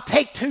 I'll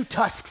take 2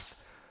 tusks.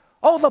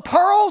 Oh, the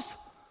pearls,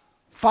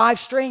 5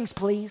 strings,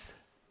 please.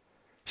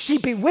 She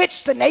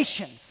bewitched the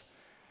nations.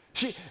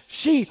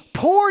 She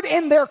poured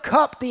in their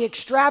cup the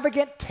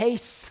extravagant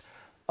tastes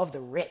of the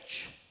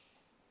rich.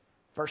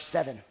 Verse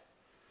 7.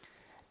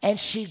 And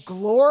she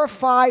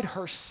glorified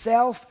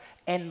herself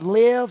and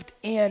lived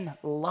in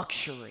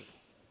luxury.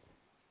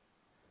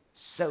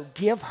 So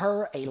give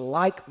her a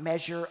like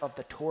measure of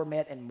the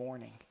torment and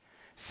mourning.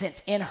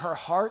 Since in her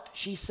heart,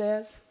 she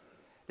says,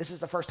 this is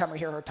the first time we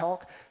hear her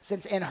talk,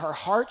 since in her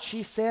heart,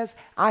 she says,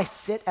 I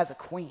sit as a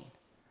queen.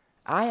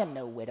 I am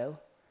no widow,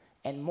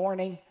 and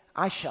mourning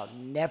I shall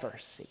never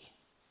see.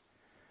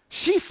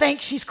 She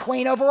thinks she's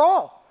queen over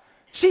all.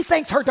 She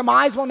thinks her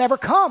demise will never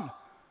come.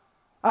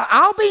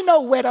 I'll be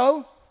no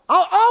widow.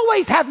 I'll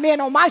always have men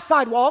on my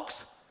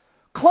sidewalks,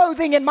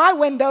 clothing in my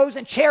windows,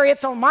 and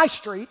chariots on my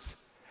streets.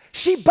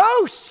 She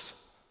boasts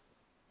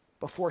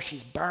before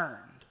she's burned.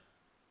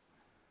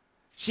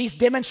 She's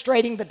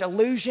demonstrating the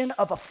delusion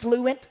of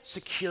affluent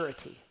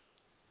security.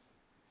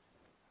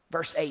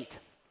 Verse 8.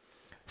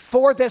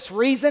 For this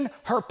reason,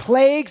 her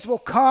plagues will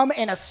come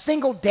in a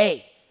single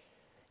day.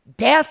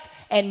 Death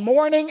and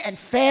mourning and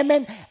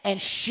famine, and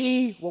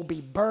she will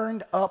be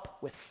burned up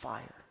with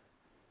fire.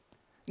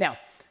 Now,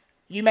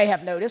 you may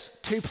have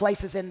noticed 2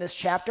 places in this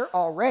chapter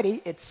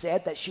already it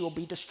said that she will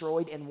be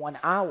destroyed in 1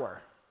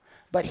 hour.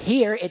 But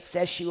here it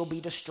says she will be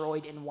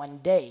destroyed in 1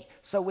 day.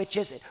 So which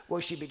is it?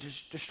 Will she be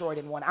destroyed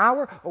in 1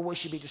 hour, or will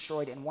she be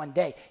destroyed in 1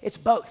 day? It's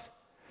both.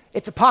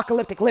 It's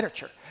apocalyptic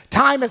literature.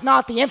 Time is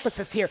not the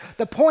emphasis here.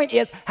 The point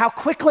is how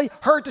quickly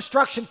her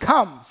destruction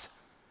comes,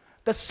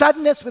 the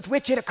suddenness with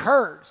which it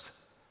occurs.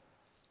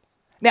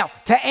 Now,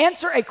 to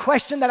answer a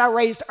question that I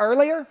raised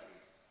earlier,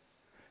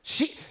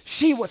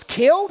 she was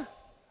killed.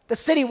 The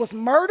city was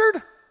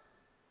murdered.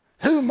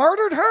 Who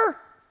murdered her?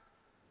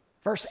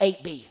 Verse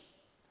 8b.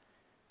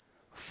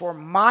 For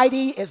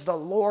mighty is the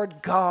Lord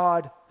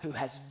God who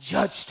has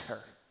judged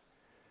her.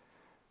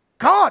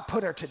 God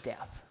put her to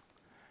death.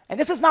 And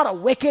this is not a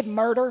wicked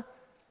murder,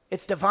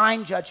 it's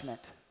divine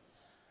judgment.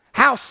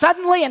 How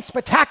suddenly and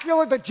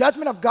spectacular the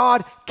judgment of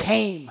God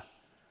came.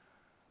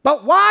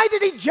 But why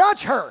did he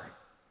judge her?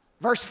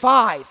 Verse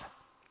 5.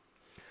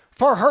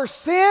 For her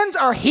sins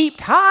are heaped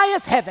high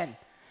as heaven,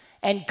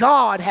 and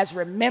God has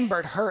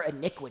remembered her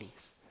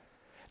iniquities.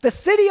 The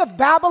city of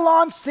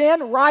Babylon's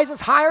sin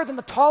rises higher than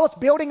the tallest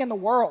building in the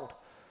world,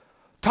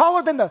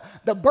 taller than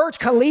the Burj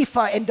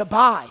Khalifa in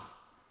Dubai.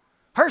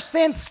 Her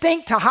sins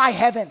stink to high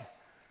heaven.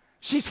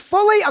 She's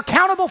fully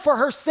accountable for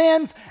her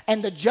sins,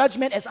 and the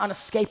judgment is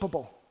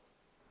unescapable.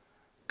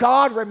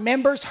 God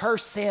remembers her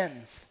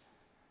sins.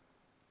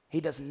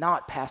 He does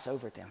not pass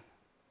over them.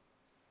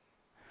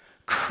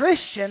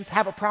 Christians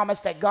have a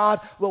promise that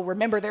God will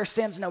remember their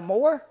sins no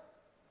more.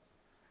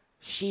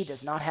 She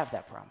does not have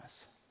that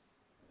promise.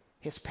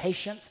 His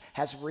patience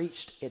has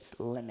reached its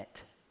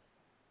limit.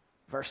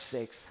 Verse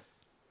 6.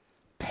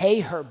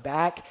 Pay her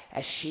back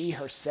as she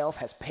herself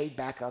has paid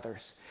back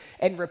others,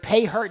 and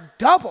repay her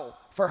double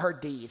for her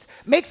deeds.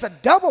 Makes a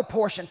double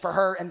portion for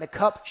her in the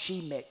cup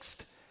she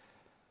mixed.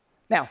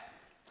 Now,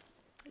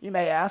 you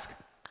may ask,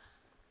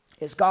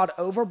 is God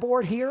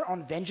overboard here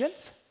on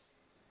vengeance?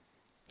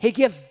 He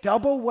gives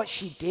double what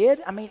she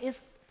did? I mean,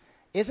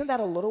 isn't that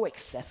a little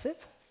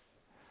excessive?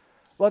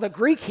 Well, the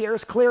Greek here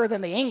is clearer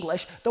than the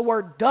English. The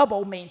word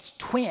double means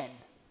twin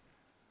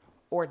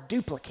or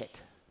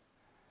duplicate.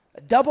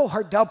 Double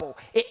her double.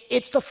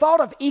 It's the thought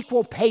of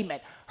equal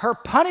payment. Her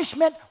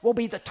punishment will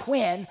be the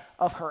twin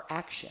of her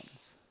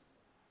actions.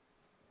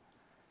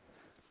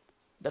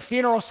 The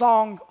funeral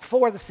song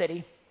for the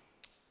city,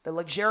 the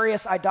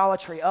luxurious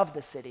idolatry of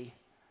the city,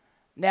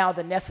 now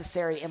the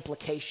necessary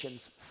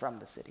implications from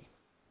the city.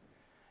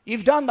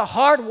 You've done the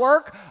hard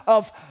work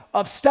of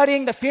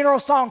studying the funeral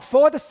song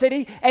for the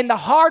city and the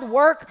hard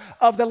work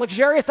of the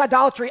luxurious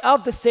idolatry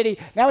of the city.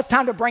 Now it's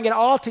time to bring it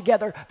all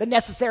together, the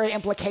necessary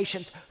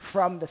implications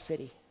from the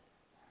city.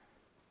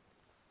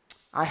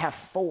 I have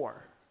 4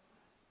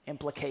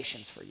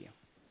 implications for you.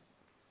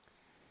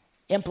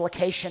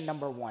 Implication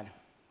number 1.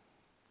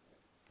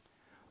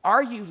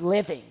 Are you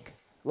living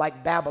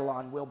like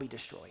Babylon will be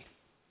destroyed?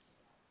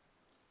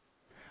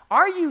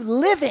 Are you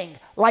living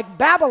like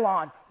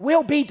Babylon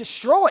will be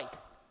destroyed?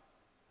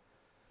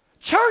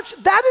 Church,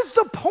 that is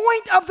the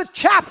point of the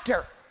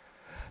chapter.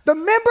 The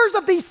members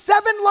of these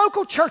 7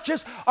 local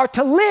churches are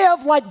to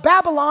live like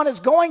Babylon is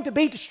going to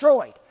be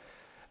destroyed.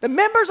 The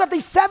members of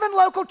these 7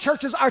 local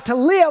churches are to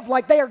live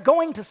like they are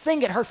going to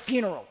sing at her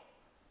funeral.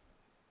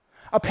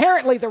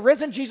 Apparently, the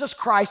risen Jesus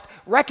Christ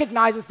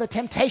recognizes the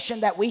temptation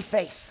that we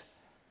face.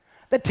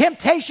 The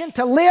temptation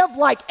to live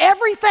like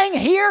everything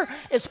here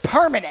is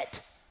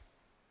permanent.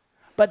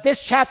 But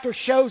this chapter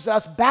shows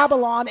us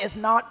Babylon is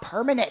not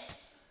permanent.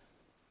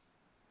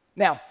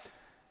 Now,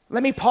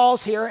 let me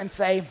pause here and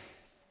say,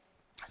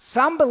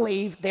 some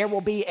believe there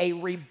will be a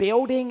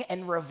rebuilding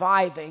and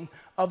reviving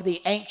of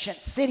the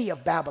ancient city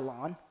of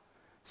Babylon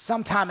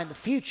sometime in the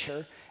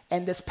future,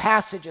 and this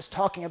passage is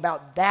talking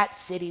about that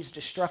city's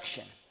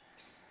destruction.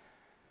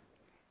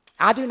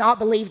 I do not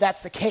believe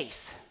that's the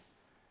case.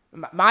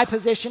 My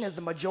position is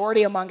the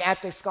majority among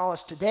active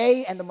scholars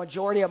today and the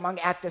majority among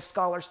active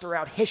scholars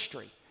throughout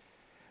history.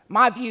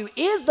 My view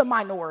is the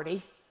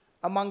minority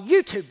among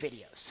YouTube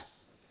videos.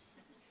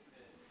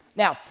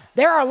 Now,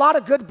 there are a lot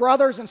of good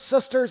brothers and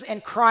sisters in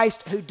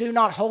Christ who do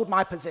not hold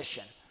my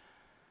position.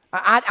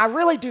 I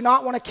really do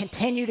not want to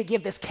continue to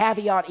give this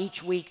caveat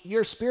each week.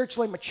 You're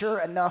spiritually mature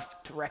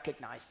enough to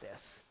recognize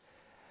this.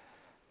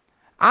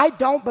 I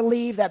don't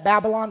believe that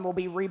Babylon will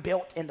be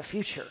rebuilt in the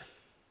future.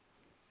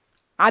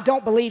 I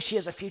don't believe she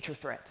is a future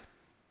threat.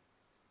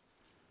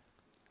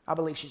 I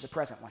believe she's a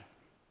present one.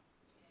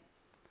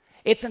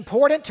 It's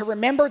important to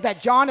remember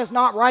that John is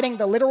not writing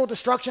the literal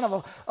destruction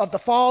of the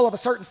fall of a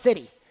certain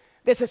city.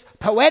 This is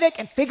poetic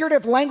and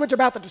figurative language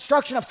about the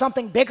destruction of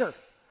something bigger.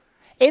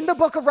 In the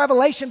book of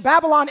Revelation,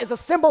 Babylon is a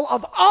symbol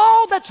of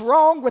all that's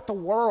wrong with the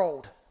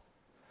world.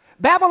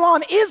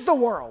 Babylon is the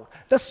world,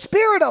 the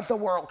spirit of the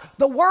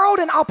world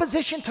in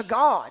opposition to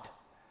God.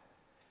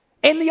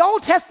 In the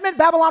Old Testament,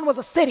 Babylon was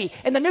a city.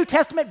 In the New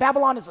Testament,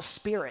 Babylon is a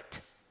spirit.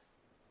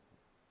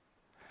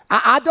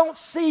 I don't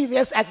see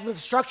this as the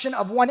destruction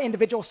of one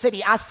individual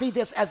city. I see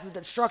this as the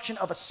destruction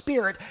of a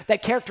spirit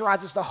that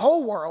characterizes the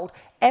whole world,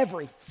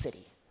 every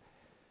city.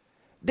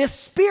 This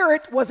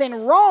spirit was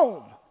in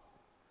Rome,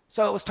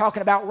 so it was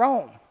talking about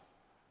Rome,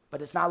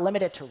 but it's not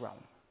limited to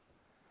Rome.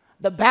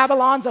 The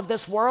Babylons of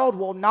this world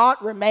will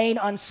not remain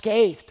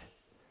unscathed.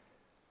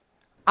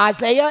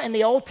 Isaiah in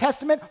the Old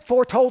Testament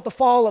foretold the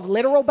fall of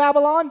literal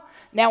Babylon.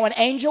 Now an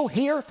angel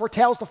here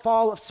foretells the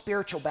fall of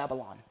spiritual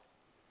Babylon.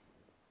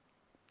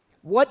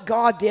 What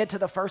God did to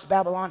the first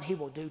Babylon, he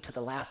will do to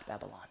the last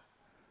Babylon.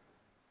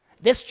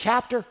 This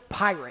chapter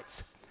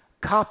pirates,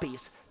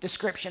 copies,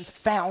 descriptions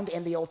found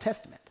in the Old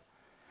Testament.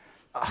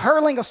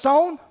 Hurling a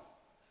stone,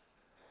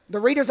 the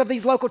readers of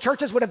these local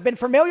churches would have been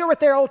familiar with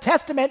their Old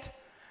Testament.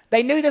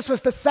 They knew this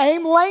was the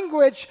same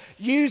language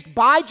used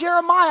by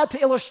Jeremiah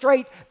to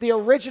illustrate the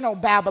original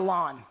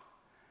Babylon,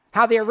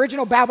 how the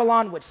original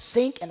Babylon would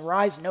sink and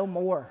rise no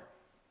more.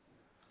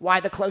 Why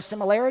the close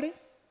similarity?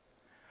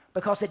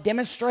 Because it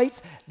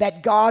demonstrates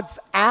that God's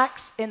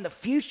acts in the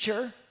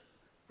future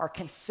are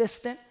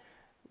consistent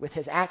with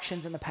his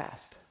actions in the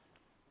past.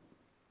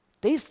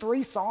 These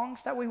 3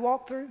 songs that we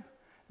walk through,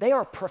 they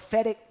are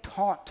prophetic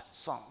taunt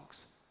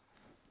songs.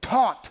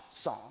 Taunt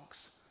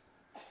songs.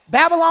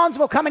 Babylons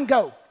will come and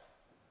go,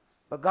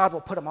 but God will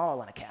put them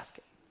all in a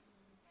casket.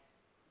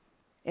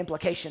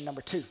 Implication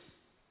number 2.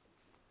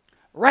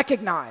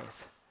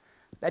 Recognize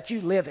that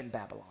you live in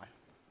Babylon.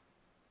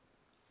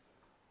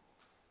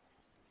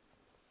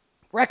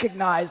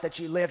 Recognize that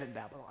you live in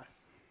Babylon.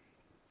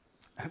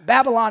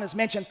 Babylon is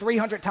mentioned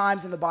 300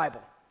 times in the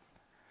Bible.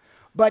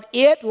 But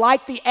it,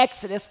 like the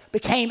Exodus,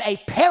 became a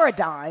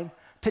paradigm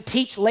to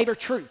teach later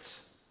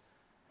truths.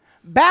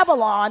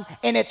 Babylon,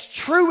 in its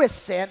truest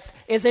sense,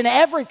 is in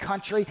every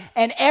country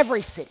and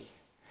every city.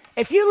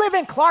 If you live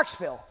in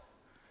Clarksville,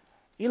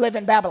 you live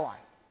in Babylon.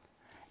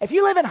 If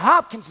you live in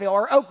Hopkinsville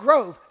or Oak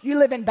Grove, you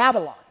live in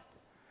Babylon.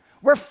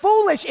 We're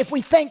foolish if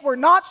we think we're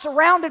not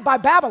surrounded by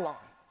Babylon.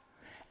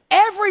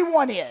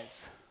 Everyone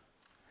is.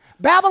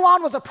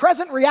 Babylon was a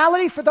present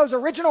reality for those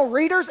original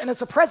readers, and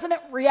it's a present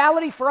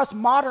reality for us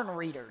modern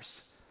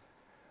readers.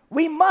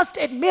 We must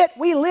admit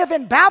we live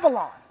in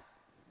Babylon.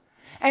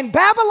 And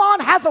Babylon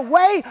has a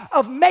way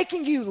of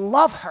making you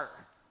love her.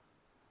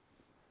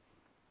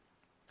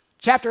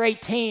 Chapter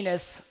 18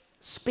 is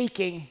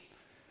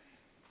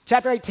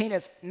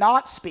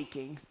not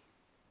speaking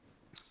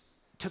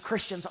to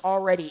Christians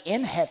already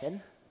in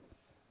heaven.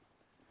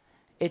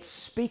 It's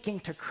speaking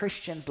to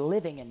Christians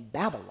living in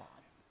Babylon.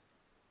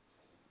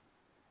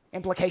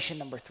 Implication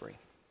number 3.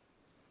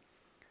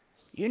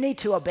 You need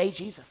to obey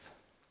Jesus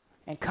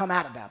and come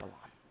out of Babylon.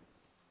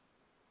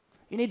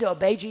 You need to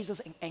obey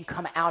Jesus and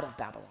come out of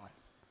Babylon.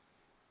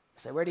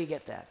 So where do you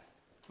get that?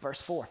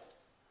 Verse 4.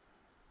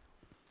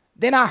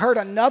 Then I heard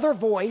another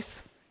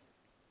voice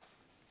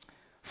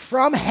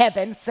from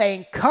heaven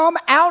saying, "Come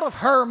out of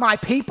her, my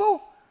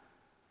people,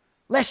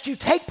 lest you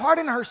take part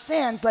in her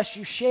sins, lest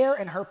you share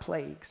in her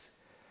plagues."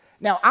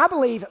 Now, I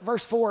believe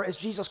verse 4 is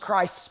Jesus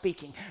Christ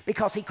speaking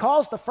because he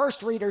calls the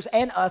first readers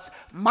and us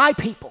my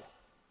people.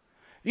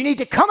 You need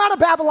to come out of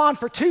Babylon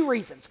for 2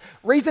 reasons.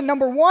 Reason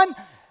number 1,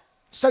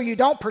 so you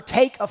don't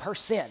partake of her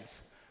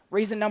sins.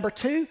 Reason number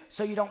 2,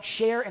 so you don't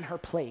share in her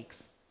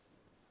plagues.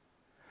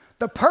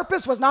 The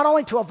purpose was not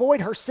only to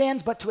avoid her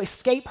sins, but to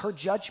escape her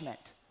judgment.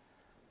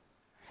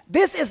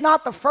 This is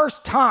not the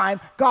first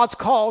time God's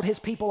called his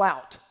people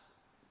out.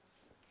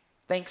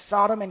 Think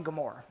Sodom and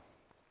Gomorrah.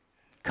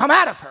 Come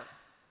out of her.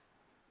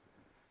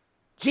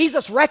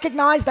 Jesus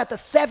recognized that the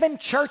 7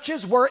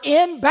 churches were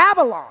in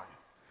Babylon,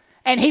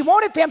 and he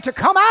wanted them to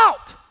come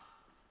out.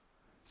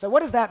 So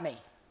what does that mean?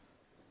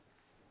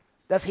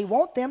 Does he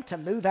want them to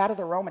move out of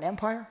the Roman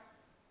Empire?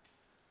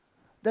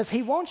 Does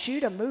he want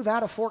you to move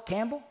out of Fort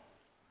Campbell?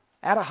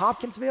 Out of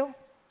Hopkinsville?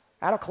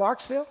 Out of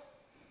Clarksville?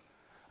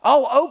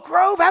 Oh, Oak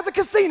Grove has a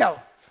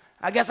casino.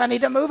 I guess I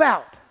need to move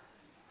out.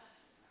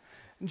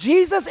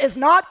 Jesus is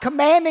not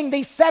commanding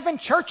these 7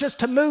 churches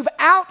to move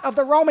out of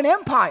the Roman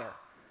Empire.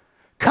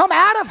 Come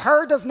out of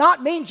her does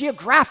not mean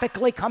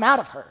geographically come out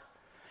of her.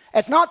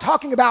 It's not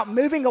talking about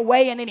moving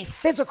away in any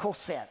physical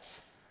sense.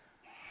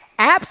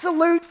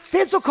 Absolute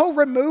physical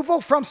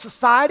removal from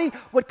society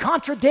would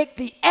contradict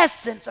the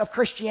essence of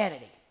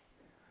Christianity.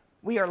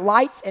 We are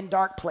lights in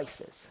dark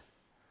places.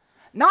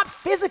 Not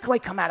physically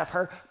come out of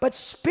her, but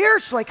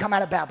spiritually come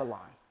out of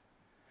Babylon.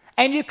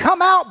 And you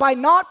come out by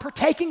not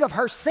partaking of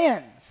her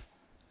sins.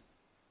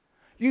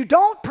 You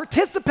don't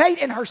participate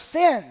in her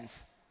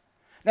sins.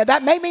 Now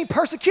that may mean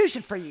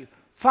persecution for you.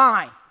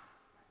 Fine.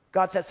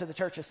 God says to the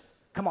churches,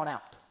 come on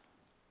out.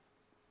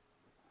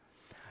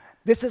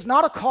 This is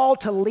not a call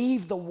to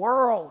leave the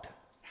world,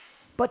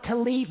 but to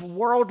leave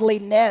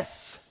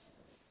worldliness.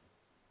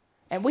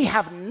 And we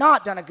have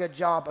not done a good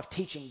job of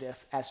teaching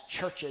this as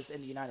churches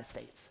in the United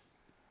States.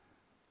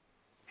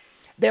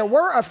 There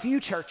were a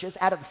few churches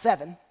out of the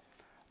 7,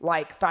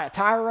 like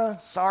Thyatira,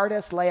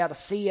 Sardis,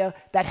 Laodicea,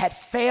 that had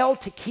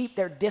failed to keep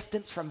their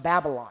distance from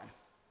Babylon.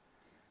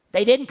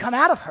 They didn't come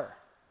out of her.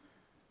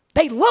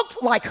 They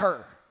looked like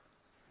her,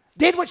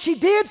 did what she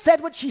did,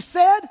 said what she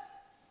said.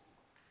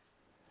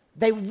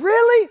 They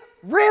really,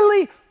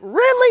 really,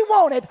 really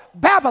wanted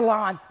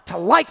Babylon to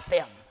like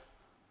them.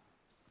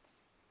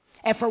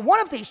 And for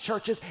one of these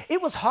churches,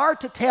 it was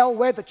hard to tell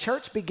where the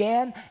church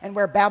began and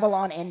where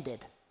Babylon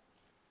ended.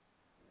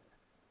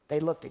 They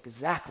looked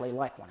exactly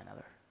like one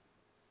another.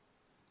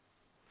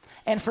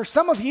 And for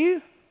some of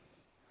you,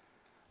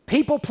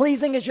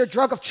 people-pleasing is your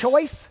drug of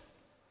choice.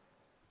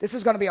 This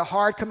is going to be a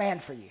hard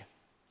command for you.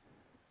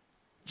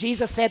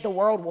 Jesus said the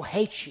world will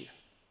hate you.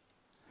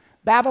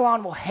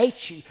 Babylon will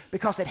hate you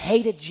because it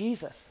hated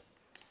Jesus.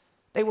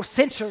 They will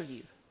censor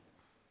you.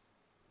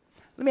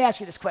 Let me ask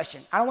you this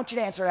question. I don't want you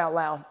to answer it out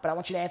loud, but I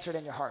want you to answer it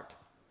in your heart.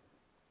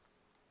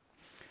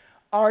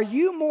 Are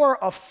you more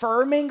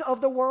affirming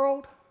of the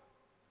world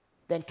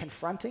than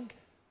confronting?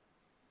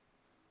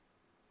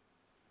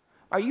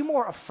 Are you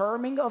more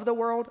affirming of the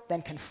world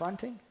than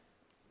confronting?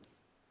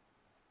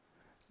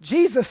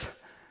 Jesus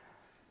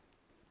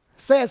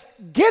says,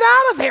 get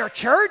out of there,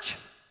 church.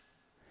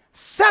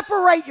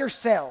 Separate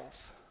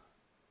yourselves.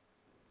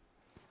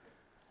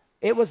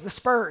 It was the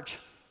Spurge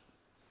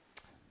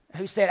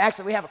who said,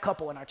 actually, we have a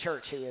couple in our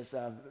church who is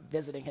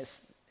visiting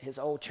his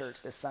old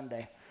church this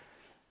Sunday.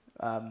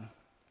 I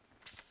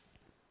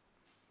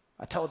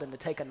told them to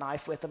take a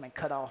knife with them and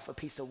cut off a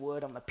piece of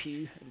wood on the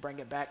pew and bring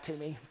it back to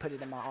me, put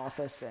it in my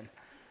office.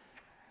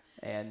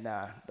 And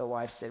the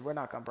wife said, we're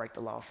not going to break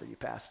the law for you,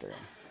 Pastor. And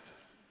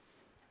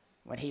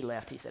when he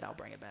left, he said, I'll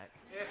bring it back.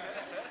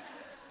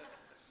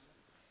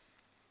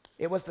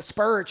 It was the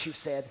Spurge who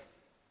said,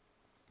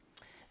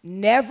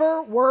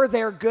 never were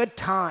there good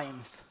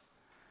times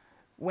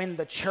when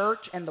the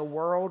church and the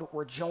world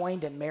were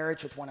joined in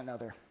marriage with one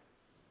another.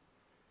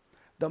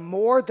 The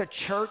more the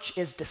church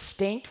is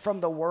distinct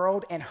from the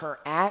world in her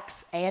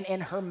acts and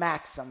in her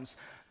maxims,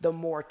 the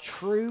more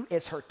true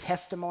is her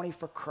testimony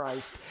for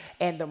Christ,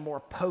 and the more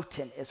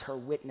potent is her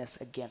witness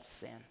against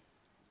sin.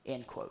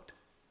 End quote.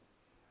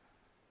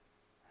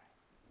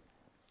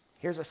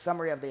 Here's a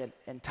summary of the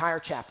entire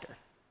chapter.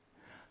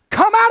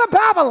 Come out of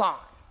Babylon.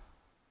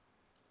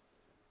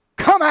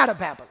 Come out of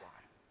Babylon.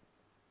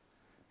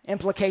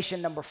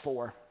 Implication number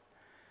 4.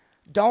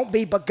 Don't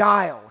be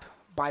beguiled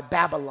by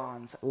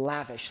Babylon's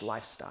lavish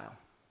lifestyle.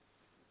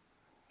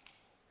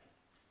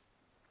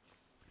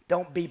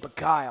 Don't be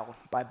beguiled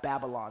by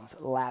Babylon's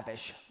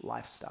lavish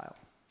lifestyle.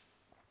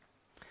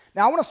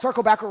 Now, I want to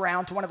circle back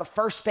around to one of the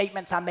first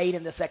statements I made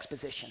in this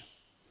exposition.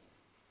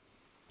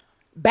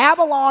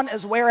 Babylon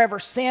is wherever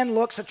sin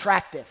looks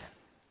attractive.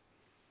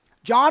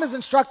 John is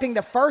instructing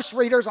the first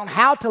readers on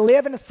how to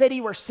live in a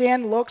city where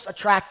sin looks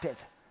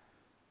attractive.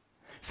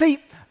 See,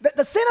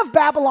 the sin of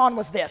Babylon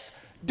was this: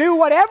 do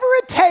whatever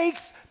it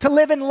takes to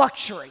live in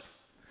luxury.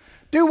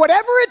 Do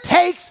whatever it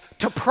takes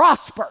to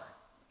prosper.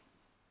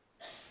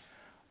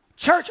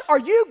 Church, are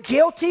you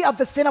guilty of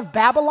the sin of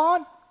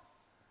Babylon?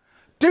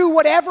 Do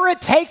whatever it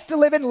takes to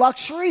live in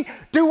luxury.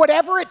 Do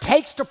whatever it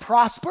takes to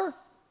prosper.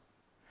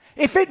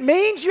 If it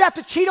means you have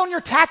to cheat on your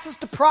taxes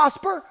to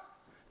prosper,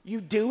 you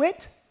do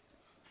it.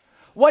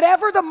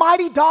 Whatever the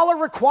mighty dollar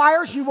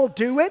requires, you will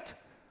do it.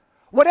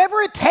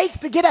 Whatever it takes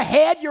to get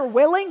ahead, you're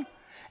willing,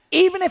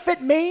 even if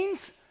it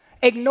means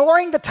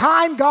ignoring the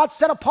time God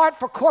set apart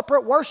for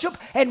corporate worship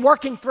and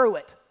working through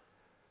it.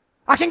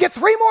 I can get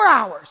 3 more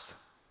hours.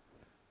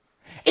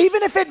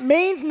 Even if it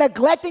means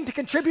neglecting to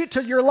contribute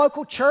to your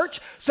local church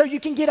so you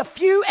can get a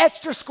few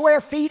extra square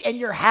feet in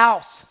your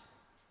house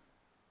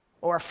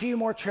or a few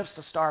more trips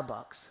to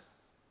Starbucks.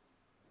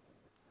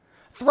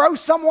 Throw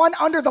someone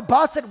under the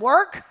bus at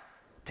work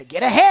to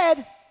get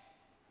ahead.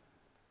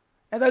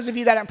 And those of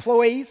you that are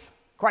employees,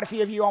 quite a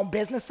few of you own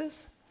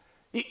businesses.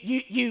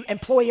 You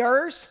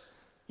employers,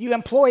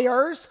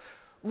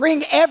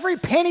 wring every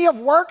penny of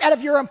work out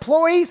of your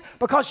employees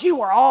because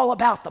you are all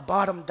about the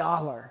bottom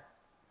dollar.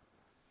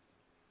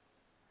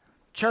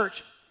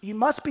 Church, you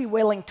must be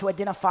willing to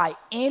identify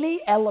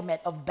any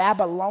element of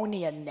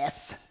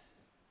Babylonianness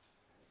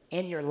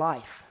in your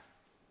life.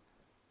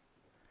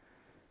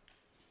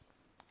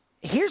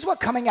 Here's what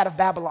coming out of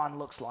Babylon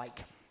looks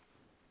like.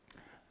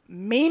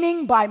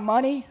 Meaning by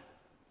money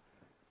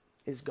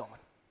is gone.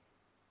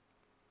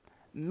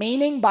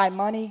 Meaning by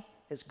money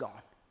is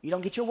gone. You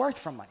don't get your worth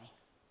from money.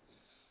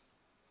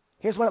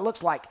 Here's what it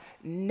looks like.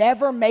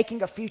 Never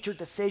making a future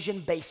decision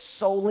based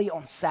solely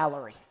on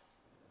salary.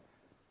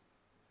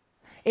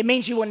 It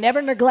means you will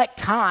never neglect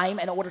time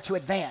in order to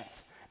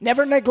advance.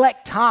 Never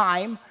neglect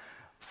time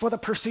for the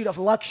pursuit of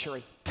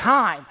luxury.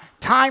 Time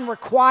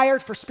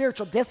required for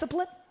spiritual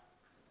discipline.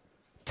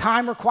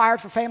 Time required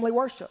for family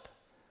worship.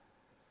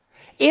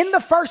 In the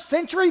first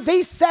century,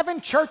 these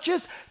 7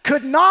 churches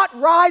could not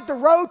ride the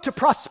road to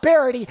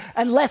prosperity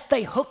unless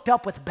they hooked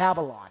up with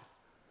Babylon.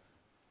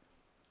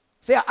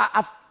 See,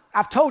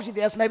 I've told you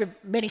this maybe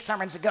many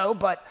sermons ago,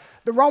 but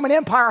the Roman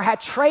Empire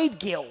had trade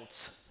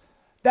guilds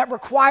that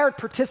required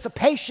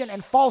participation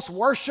in false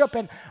worship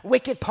and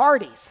wicked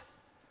parties.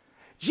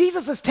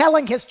 Jesus is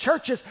telling his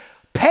churches,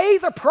 pay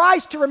the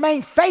price to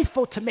remain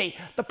faithful to me.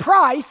 The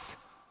price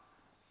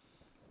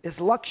is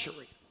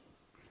luxury.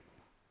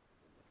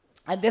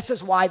 And this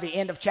is why the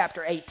end of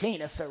chapter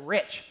 18 is so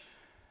rich.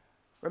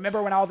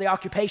 Remember when all the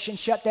occupations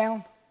shut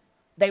down?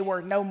 They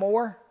were no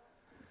more.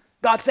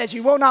 God says,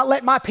 you will not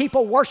let my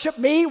people worship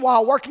me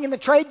while working in the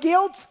trade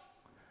guilds?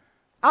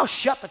 I'll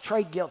shut the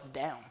trade guilds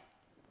down.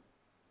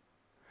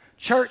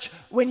 Church,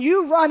 when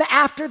you run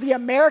after the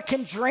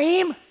American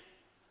dream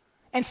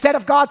instead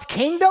of God's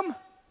kingdom,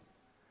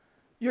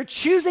 you're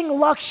choosing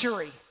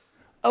luxury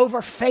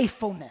over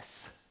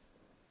faithfulness.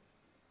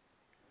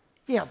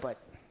 Yeah, but,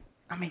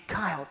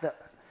 Kyle,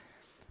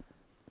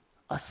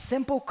 a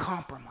simple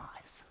compromise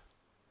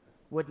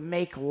would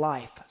make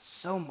life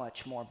so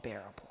much more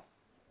bearable.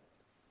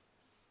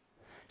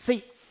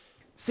 See,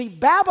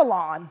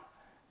 Babylon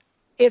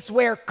is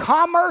where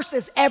commerce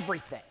is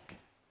everything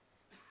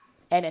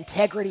and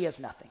integrity is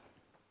nothing.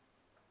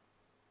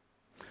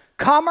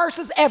 Commerce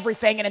is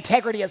everything and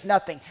integrity is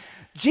nothing.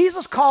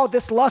 Jesus called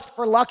this lust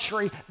for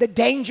luxury the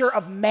danger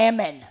of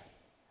mammon.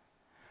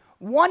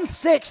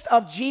 1/6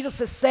 of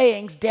Jesus'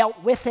 sayings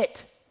dealt with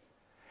it.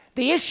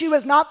 The issue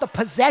is not the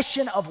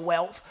possession of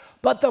wealth,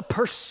 but the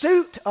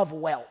pursuit of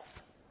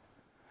wealth.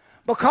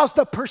 Because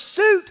the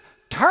pursuit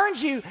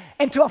turns you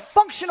into a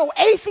functional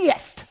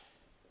atheist.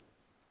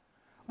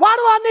 Why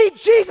do I need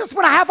Jesus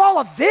when I have all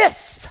of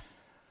this?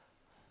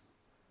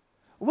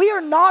 We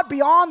are not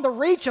beyond the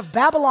reach of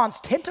Babylon's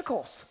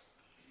tentacles.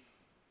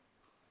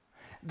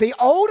 The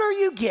older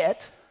you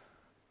get,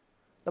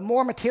 the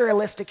more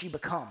materialistic you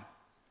become.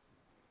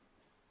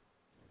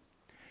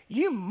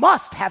 You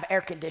must have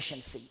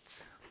air-conditioned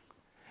seats.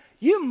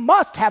 You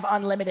must have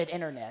unlimited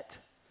internet.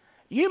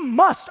 You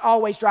must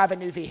always drive a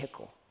new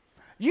vehicle.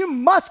 You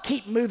must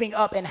keep moving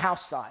up in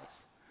house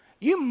size.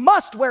 You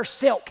must wear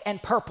silk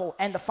and purple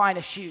and the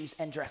finest shoes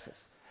and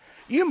dresses.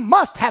 You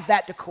must have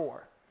that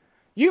decor.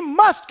 You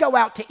must go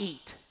out to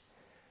eat.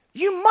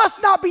 You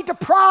must not be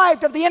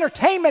deprived of the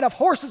entertainment of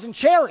horses and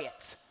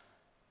chariots.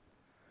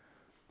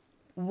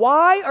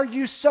 Why are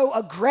you so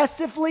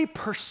aggressively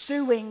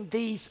pursuing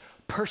these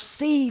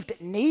perceived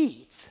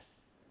needs?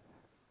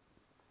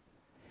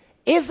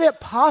 Is it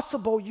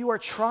possible you are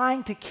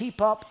trying to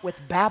keep up with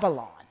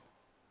Babylon?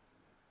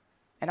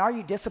 And are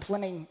you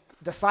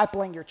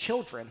discipling your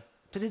children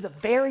to do the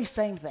very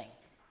same thing?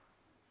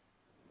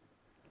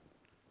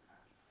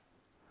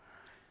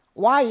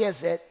 Why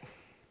is it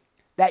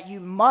that you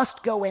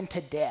must go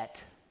into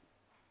debt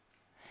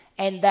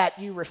and that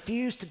you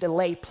refuse to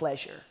delay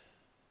pleasure?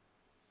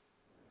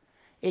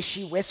 Is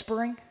she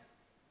whispering?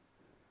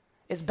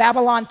 Is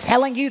Babylon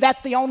telling you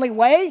that's the only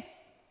way?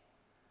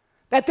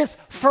 That this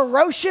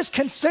ferocious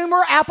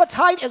consumer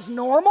appetite is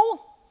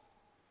normal?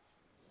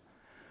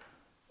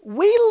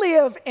 We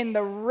live in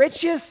the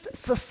richest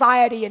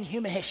society in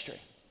human history.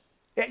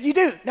 You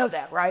do know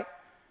that, right?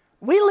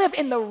 We live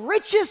in the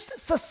richest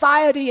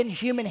society in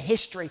human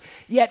history,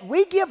 yet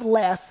we give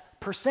less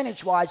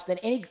percentage-wise than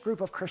any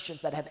group of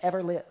Christians that have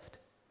ever lived.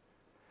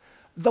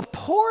 The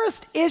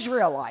poorest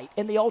Israelite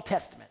in the Old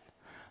Testament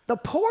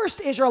gave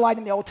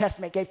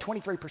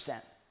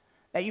 23%.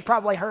 Now, you've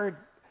probably heard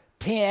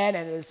 10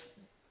 and his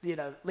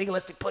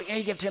legalistic push, and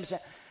you give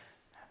 10%.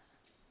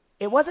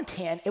 It wasn't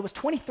 10, it was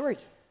 23.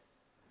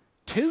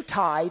 2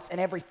 tithes, and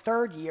every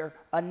 3rd year,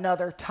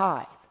 another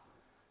tithe.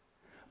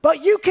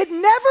 But you could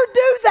never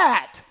do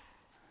that.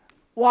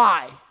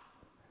 Why?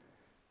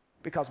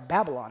 Because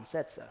Babylon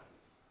said so.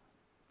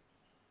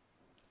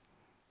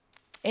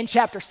 In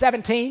chapter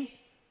 17,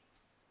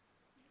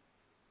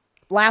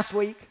 last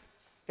week,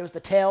 it was the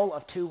tale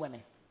of 2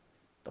 women,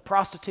 the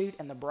prostitute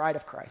and the bride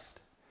of Christ.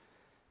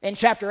 In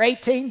chapter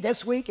 18,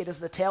 this week, it is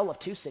the tale of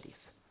 2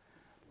 cities,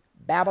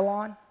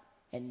 Babylon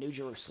and New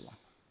Jerusalem.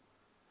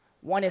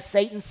 One is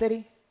Satan's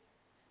city,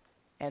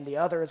 and the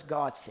other is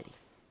God's city.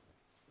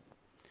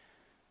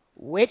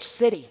 Which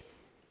city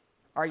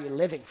are you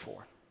living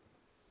for?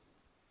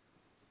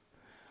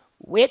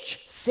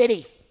 Which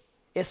city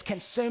is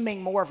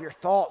consuming more of your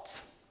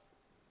thoughts?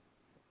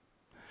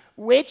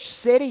 Which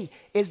city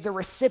is the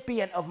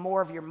recipient of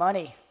more of your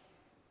money?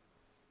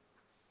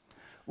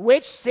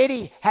 Which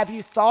city have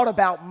you thought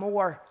about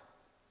more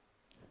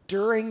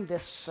during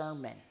this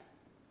sermon?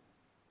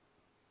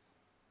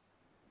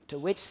 To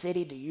which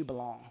city do you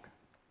belong?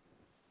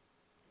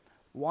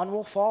 One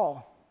will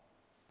fall,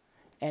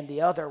 and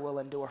the other will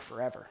endure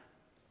forever.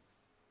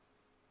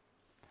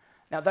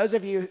 Now, those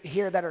of you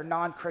here that are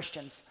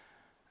non-Christians,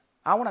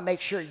 I want to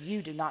make sure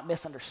you do not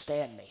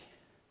misunderstand me.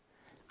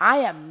 I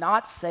am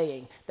not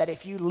saying that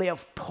if you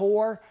live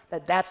poor,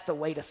 that that's the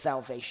way to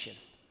salvation.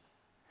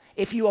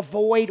 If you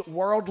avoid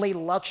worldly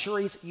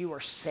luxuries, you are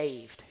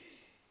saved.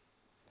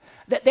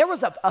 There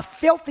was a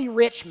filthy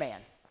rich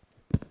man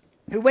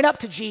who went up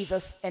to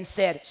Jesus and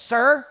said,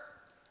 "Sir,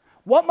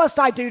 what must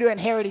I do to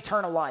inherit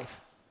eternal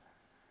life?"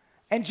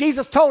 And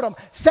Jesus told him,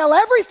 "Sell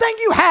everything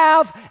you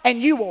have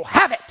and you will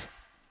have it."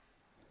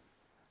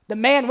 The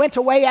man went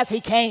away as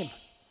he came,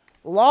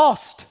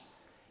 lost.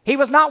 He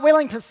was not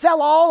willing to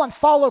sell all and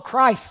follow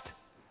Christ.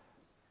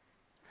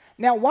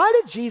 Now, why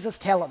did Jesus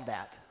tell him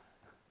that?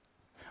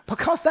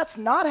 Because that's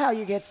not how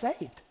you get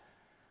saved.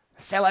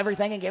 Sell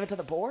everything and give it to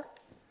the poor.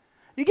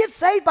 You get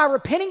saved by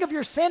repenting of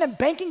your sin and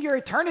banking your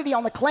eternity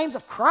on the claims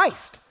of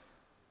Christ.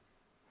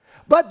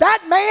 But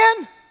that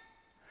man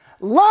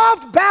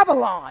loved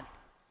Babylon,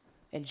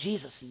 and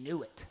Jesus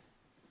knew it.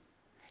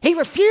 He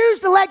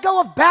refused to let go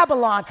of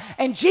Babylon,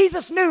 and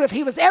Jesus knew if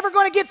he was ever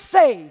going to get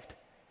saved,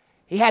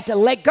 he had to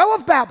let go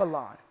of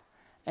Babylon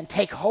and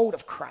take hold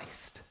of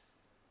Christ.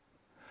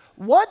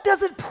 What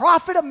does it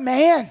profit a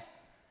man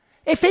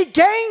if he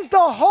gains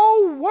the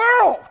whole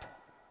world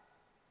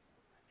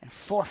and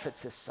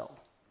forfeits his soul?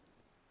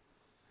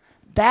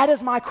 That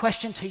is my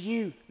question to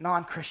you,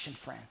 non-Christian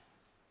friend.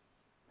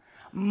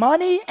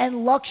 Money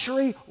and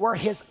luxury were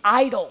his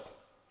idol.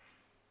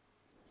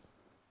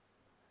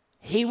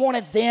 He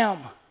wanted them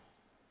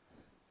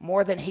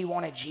more than he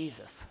wanted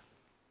Jesus.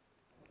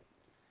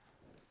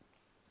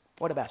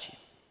 What about you?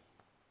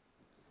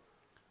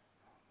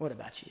 What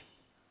about you?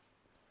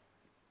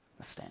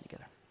 Let's stand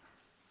together.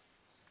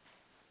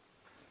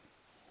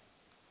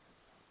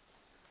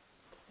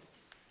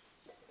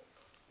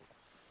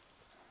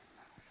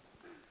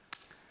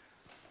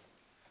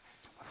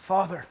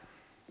 Father,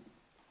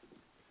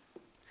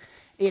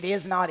 it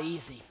is not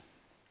easy.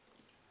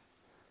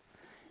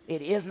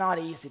 It is not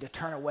easy to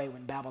turn away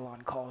when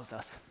Babylon calls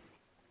us.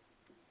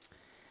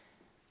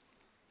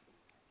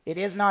 It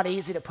is not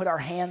easy to put our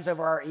hands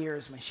over our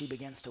ears when she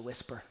begins to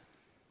whisper.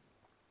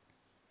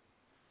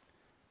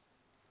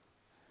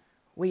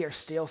 We are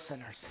still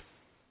sinners,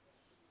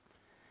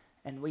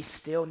 and we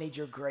still need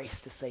your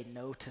grace to say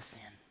no to sin.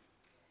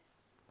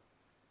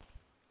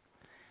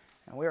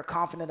 And we are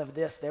confident of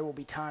this. There will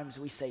be times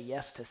we say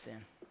yes to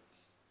sin.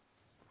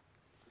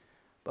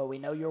 But we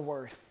know your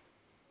word.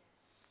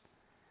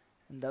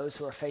 And those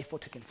who are faithful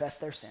to confess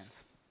their sins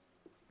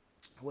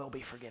will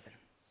be forgiven.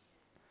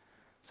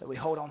 So we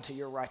hold on to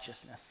your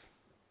righteousness.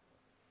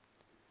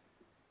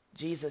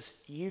 Jesus,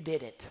 you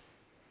did it.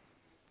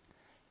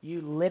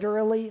 You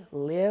literally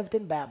lived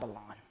in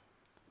Babylon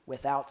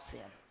without sin.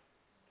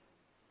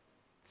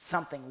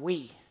 Something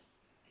we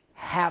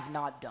have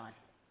not done.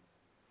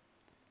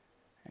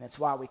 And it's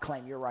why we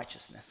claim your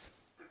righteousness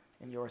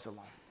and yours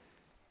alone.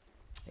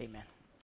 Amen.